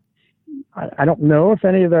 I don't know if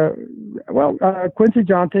any of Quincy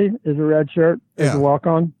Jonte is a redshirt, is a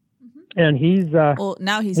walk-on, and he's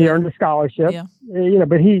now he earned a scholarship. Yeah.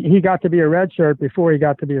 But he got to be a redshirt before he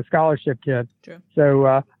got to be a scholarship kid. True.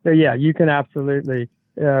 So you can absolutely.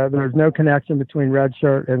 There's no connection between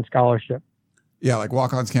redshirt and scholarship. Yeah, like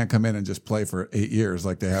walk-ons can't come in and just play for 8 years.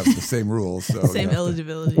 Like they have the same rules. So, same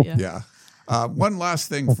eligibility. Yeah. One last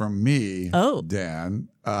thing from me, Dan,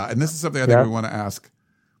 and this is something I think we want to ask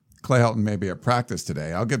Clay Helton maybe at practice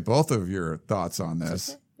today. I'll get both of your thoughts on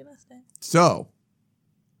this. So,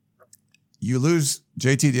 you lose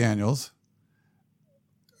JT Daniels.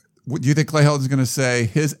 Do you think Clay Helton's going to say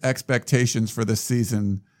his expectations for this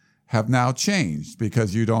season have now changed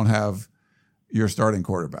because you don't have your starting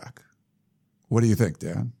quarterback? What do you think,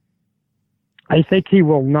 Dan? I think he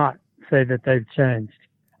will not say that they've changed.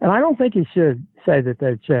 And I don't think he should say that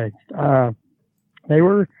they've changed. They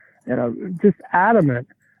were, just adamant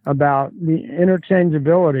about the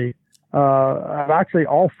interchangeability of actually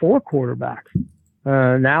all 4 quarterbacks.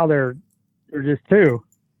 Now they're just 2,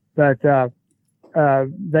 but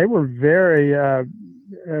they were very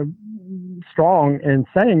strong in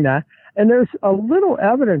saying that. And there's a little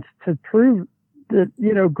evidence to prove that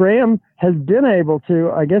Graham has been able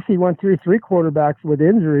to. I guess he went through 3 quarterbacks with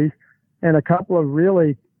injuries and a couple of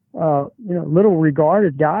really little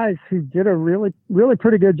regarded guys who did a really, really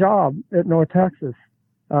pretty good job at North Texas.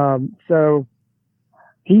 So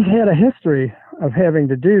he's had a history of having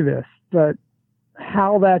to do this, but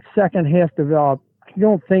how that second half developed, I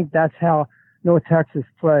don't think that's how North Texas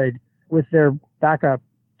played with their backup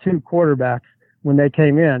 2 quarterbacks when they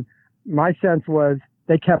came in. My sense was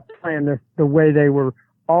they kept playing the way they were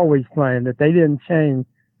always playing, that they didn't change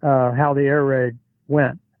how the air raid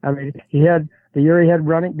went. I mean, the year he had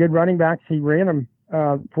good running backs, he ran them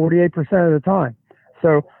 48% of the time.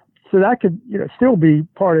 So that could still be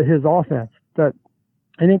part of his offense. But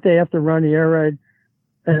I think they have to run the air raid,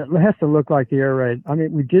 and it has to look like the air raid. I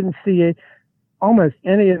mean, we didn't see almost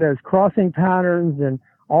any of those crossing patterns and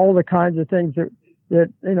all the kinds of things that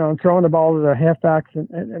throwing the ball to the halfbacks,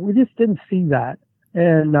 and we just didn't see that.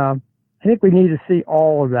 And I think we need to see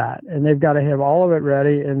all of that, and they've got to have all of it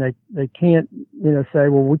ready, and they can't, say,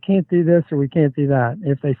 well, we can't do this or we can't do that.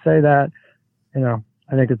 If they say that,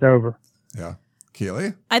 I think it's over. Yeah.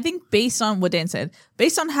 Keely? I think based on what Dan said,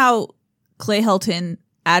 based on how Clay Helton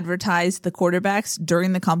advertised the quarterbacks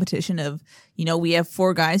during the competition of, we have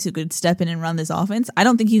 4 guys who could step in and run this offense, I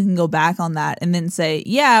don't think you can go back on that and then say,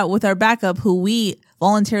 yeah, with our backup who we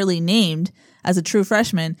voluntarily named as a true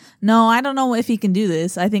freshman, no, I don't know if he can do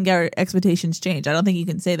this. I think our expectations change. I don't think you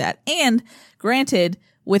can say that. And granted,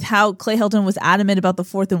 with how Clay Helton was adamant about the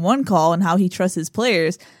 4th and 1 call and how he trusts his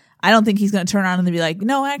players, I don't think he's going to turn around and be like,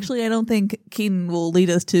 no, actually, I don't think Keaton will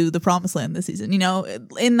lead us to the promised land this season,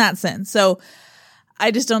 in that sense. So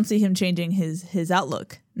I just don't see him changing his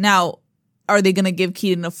outlook. Now, are they going to give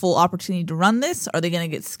Keaton a full opportunity to run this? Are they going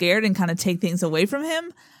to get scared and kind of take things away from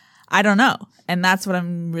him? I don't know. And that's what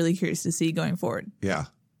I'm really curious to see going forward. Yeah.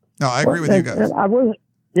 No, I agree with you guys. And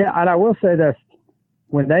I will say this.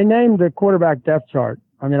 When they named the quarterback depth chart,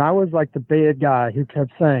 I was like the bad guy who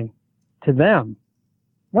kept saying to them,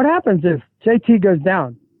 what happens if JT goes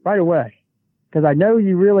down right away? Because I know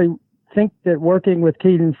you really think that working with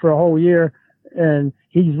Keaton for a whole year and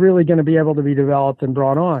he's really going to be able to be developed and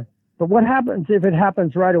brought on. But what happens if it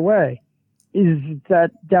happens right away? Is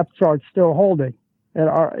that depth chart still holding? And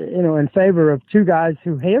are, in favor of 2 guys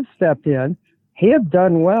who have stepped in, have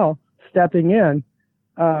done well stepping in.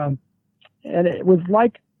 And it was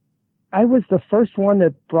like I was the first one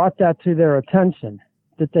that brought that to their attention,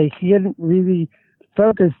 that they hadn't really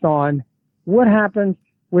focused on what happens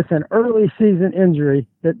with an early season injury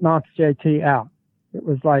that knocks JT out. It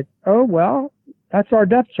was like, oh, well, that's our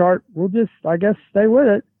depth chart. We'll just, I guess, stay with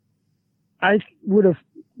it. I would have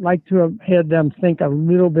liked to have had them think a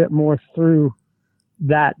little bit more through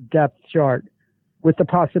that depth chart with the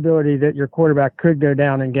possibility that your quarterback could go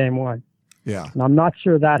down in game 1. Yeah. And I'm not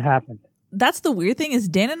sure that happened. That's the weird thing is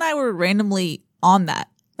Dan and I were randomly on that.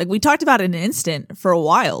 Like we talked about it in an instant for a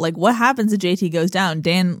while. Like what happens if JT goes down?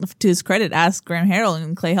 Dan, to his credit, asked Graham Harrell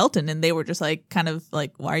and Clay Helton, and they were just like, kind of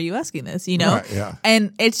like, why are you asking this? Right, yeah.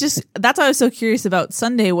 And it's just, that's why I was so curious about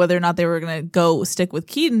Sunday, whether or not they were going to go stick with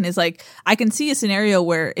Keaton. Is like, I can see a scenario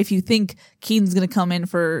where if you think Keaton's going to come in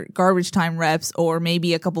for garbage time reps or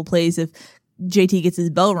maybe a couple plays if JT gets his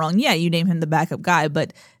bell rung, yeah, you name him the backup guy,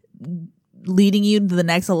 but leading you to the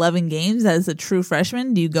next 11 games as a true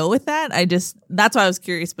freshman, do you go with that? That's why I was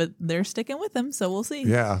curious, but they're sticking with him, so we'll see.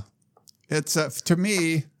 Yeah. It's, to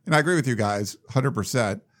me, and I agree with you guys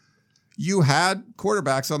 100%, you had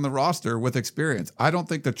quarterbacks on the roster with experience. I don't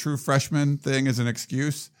think the true freshman thing is an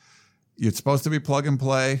excuse. It's supposed to be plug and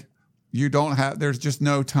play. There's just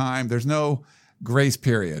no time. There's no grace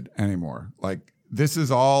period anymore. Like, this is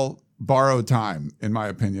all borrowed time, in my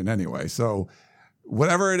opinion, anyway. So,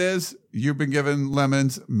 whatever it is, you've been given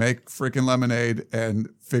lemons, make freaking lemonade and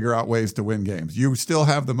figure out ways to win games. You still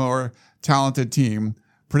have the more talented team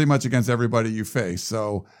pretty much against everybody you face.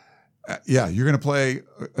 So, yeah, you're going to play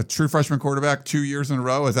a true freshman quarterback 2 years in a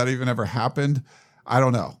row. Has that even ever happened? I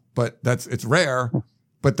don't know, but it's rare,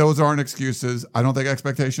 but those aren't excuses. I don't think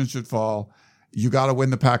expectations should fall. You got to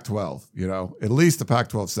win the Pac-12, at least the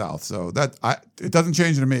Pac-12 South. So it doesn't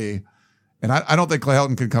change to me. And I don't think Clay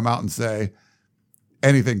Helton can come out and say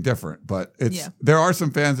anything different, but there are some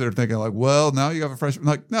fans that are thinking like, well, now you have a freshman.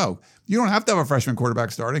 Like, no, you don't have to have a freshman quarterback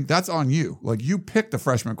starting. That's on you. Like, you picked a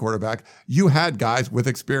freshman quarterback. You had guys with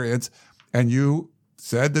experience and you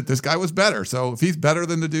said that this guy was better. So if he's better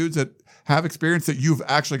than the dudes that have experience that you've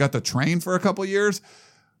actually got to train for a couple of years,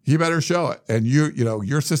 he better show it. And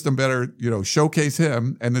your system better, showcase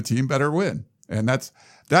him and the team better win. And that's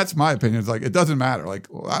my opinion. It's like, it doesn't matter. Like,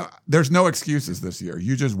 there's no excuses this year.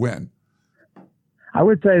 You just win. I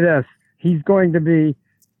would say this, he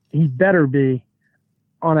better be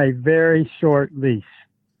on a very short leash.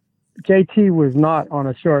 JT was not on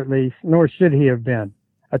a short leash, nor should he have been.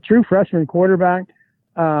 A true freshman quarterback,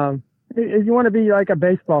 if you want to be like a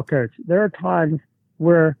baseball coach, there are times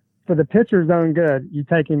where for the pitcher's own good, you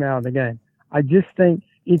take him out of the game. I just think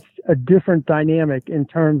it's a different dynamic in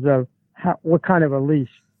terms of what kind of a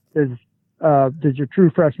leash does your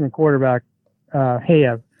true freshman quarterback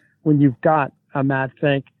have when you've got a Matt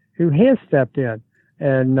Fink who has stepped in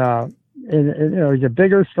and he's a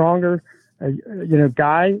bigger, stronger,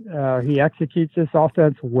 guy. He executes this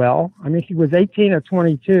offense well. I mean, he was 18 of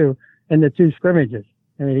 22 in the 2 scrimmages.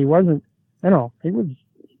 I mean, he wasn't,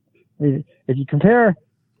 if you compare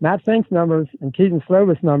Matt Fink's numbers and Keaton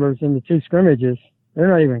Slovis' numbers in the 2 scrimmages, they're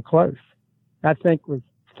not even close. Matt Fink was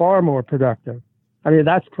far more productive. I mean,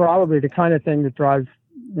 that's probably the kind of thing that drives,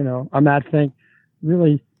 a Matt Fink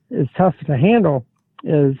really is tough to handle.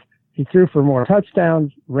 Is He threw for more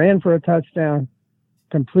touchdowns, ran for a touchdown,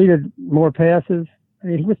 completed more passes. I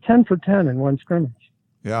mean, he was 10 for 10 in one scrimmage.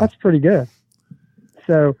 Yeah. That's pretty good.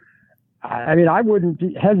 So, I mean, I wouldn't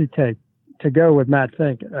hesitate to go with Matt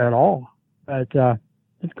Fink at all. But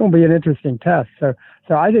it's going to be an interesting test. So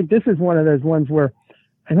I think this is one of those ones where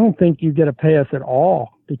I don't think you get a pass at all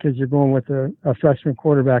because you're going with a freshman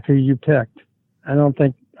quarterback who you picked. I don't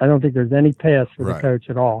think there's any pass for the coach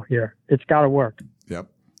at all here. It's got to work. Yep.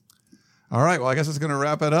 All right. Well, I guess it's going to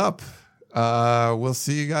wrap it up. We'll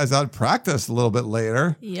see you guys out at practice a little bit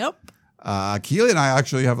later. Yep. Keely and I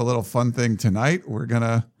actually have a little fun thing tonight.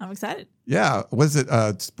 I'm excited. Yeah. Was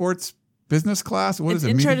it sports business class? What is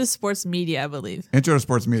it? Intro to Sports Media, I believe. Intro to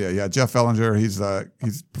Sports Media. Yeah. Jeff Fellinger. He's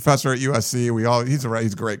professor at USC.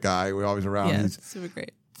 He's a great guy. We're always around. Yeah, he's super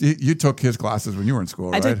great. You took his classes when you were in school,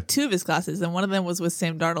 right? I took 2 of his classes, and one of them was with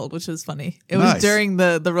Sam Darnold, which was funny. It Nice. was during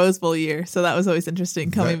the Rose Bowl year, so that was always interesting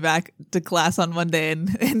coming back to class on Monday, and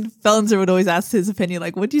Fellinger would always ask his opinion,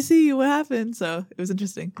 like, what'd you see? What happened? So it was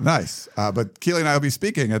interesting. Nice. But Keely and I will be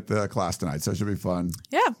speaking at the class tonight, so it should be fun.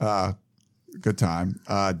 Yeah. Good time.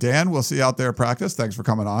 Dan, we'll see you out there at practice. Thanks for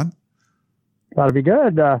coming on. That'll be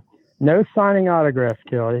good. No signing autographs,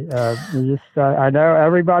 Kelly. I know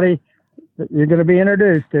everybody you're going to be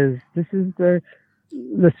introduced this is the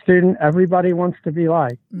student everybody wants to be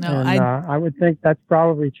like. No, I would think that's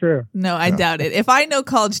probably true. No, I doubt it. If I know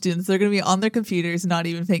college students, they're going to be on their computers, not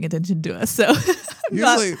even paying attention to us. So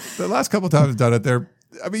usually, the last couple of times I've done it,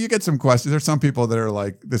 you get some questions. There's some people that are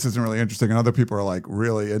like, this isn't really interesting, and other people are like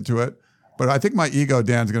really into it. But I think my ego,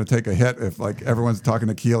 Dan's going to take a hit if like everyone's talking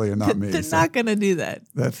to Keely and not me. They're not going to do that.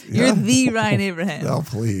 You're the Ryan Abraham. Oh,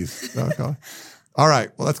 please. Okay. All right.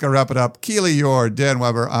 Well, let's go wrap it up. Keely, you're Dan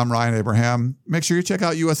Weber. I'm Ryan Abraham. Make sure you check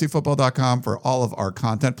out USCFootball.com for all of our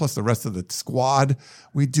content, plus the rest of the squad.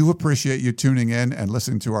 We do appreciate you tuning in and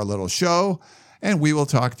listening to our little show, and we will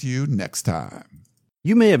talk to you next time.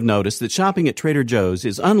 You may have noticed that shopping at Trader Joe's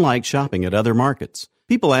is unlike shopping at other markets.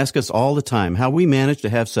 People ask us all the time how we manage to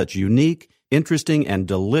have such unique, interesting, and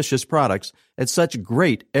delicious products at such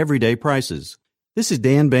great everyday prices. This is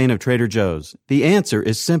Dan Bain of Trader Joe's. The answer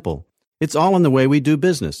is simple. It's all in the way we do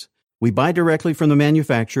business. We buy directly from the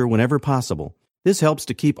manufacturer whenever possible. This helps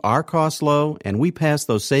to keep our costs low, and we pass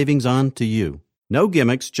those savings on to you. No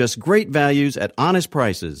gimmicks, just great values at honest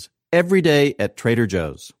prices. Every day at Trader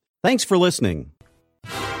Joe's. Thanks for listening.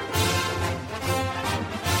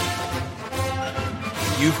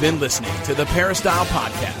 You've been listening to the Peristyle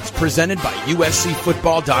Podcast, presented by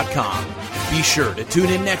USCFootball.com. Be sure to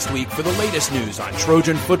tune in next week for the latest news on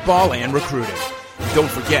Trojan football and recruiting.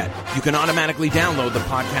 Don't forget, you can automatically download the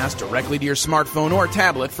podcast directly to your smartphone or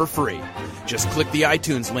tablet for free. Just click the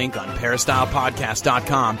iTunes link on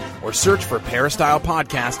peristylepodcast.com or search for Peristyle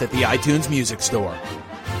Podcast at the iTunes Music Store.